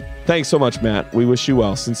 Thanks so much, Matt. We wish you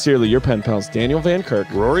well. Sincerely, your pen pals, Daniel Van Kirk,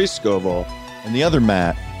 Rory Scovel, And the other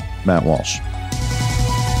Matt Walsh.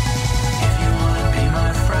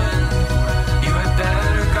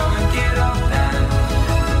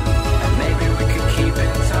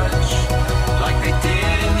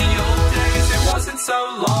 So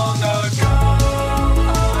long ago.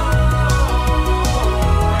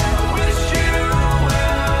 I wish you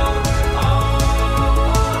well.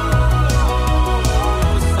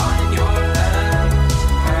 Sign your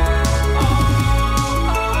pen.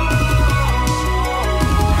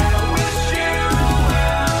 I wish you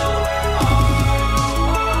well.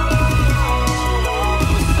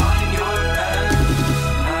 Sign your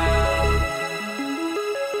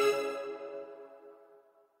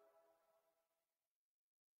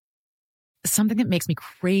Something that makes me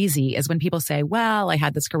crazy is when people say, well, I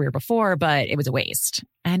had this career before, but it was a waste.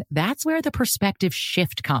 And that's where the perspective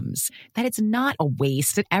shift comes, that it's not a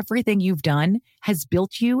waste, that everything you've done has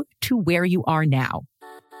built you to where you are now.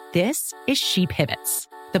 This is She Pivots,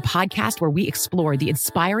 the podcast where we explore the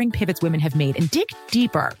inspiring pivots women have made and dig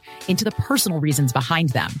deeper into the personal reasons behind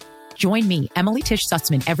them. Join me, Emily Tish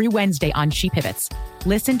Sussman, every Wednesday on She Pivots.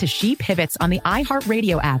 Listen to She Pivots on the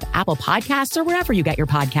iHeartRadio app, Apple Podcasts, or wherever you get your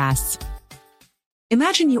podcasts.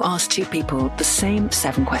 Imagine you ask two people the same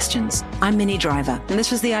 7 questions. I'm Minnie Driver, and this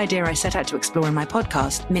was the idea I set out to explore in my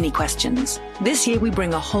podcast, Mini Questions. This year, we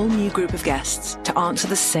bring a whole new group of guests to answer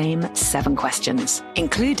the same 7 questions,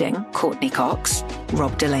 including Courtney Cox,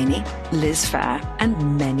 Rob Delaney, Liz Fair,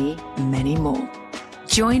 and many, many more.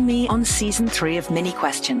 Join me on Season 3 of Mini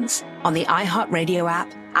Questions on the iHeartRadio app,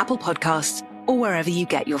 Apple Podcasts, or wherever you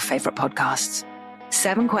get your favorite podcasts.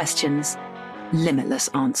 7 questions, limitless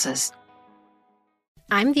answers.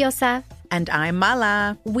 I'm Diosa. And I'm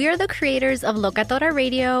Mala. We're the creators of Locatora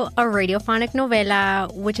Radio, a radiophonic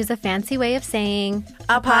novela, which is a fancy way of saying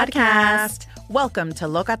a podcast. Welcome to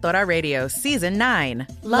Locatora Radio Season 9.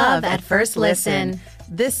 Love at First Listen.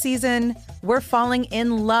 This season, we're falling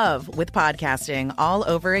in love with podcasting all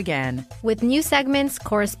over again. With new segments,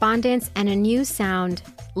 correspondence, and a new sound.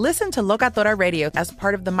 Listen to Locatora Radio as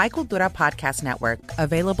part of the Michael Dura Podcast Network.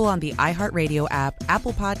 Available on the iHeartRadio app,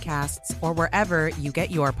 Apple Podcasts, or wherever you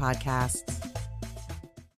get your podcasts.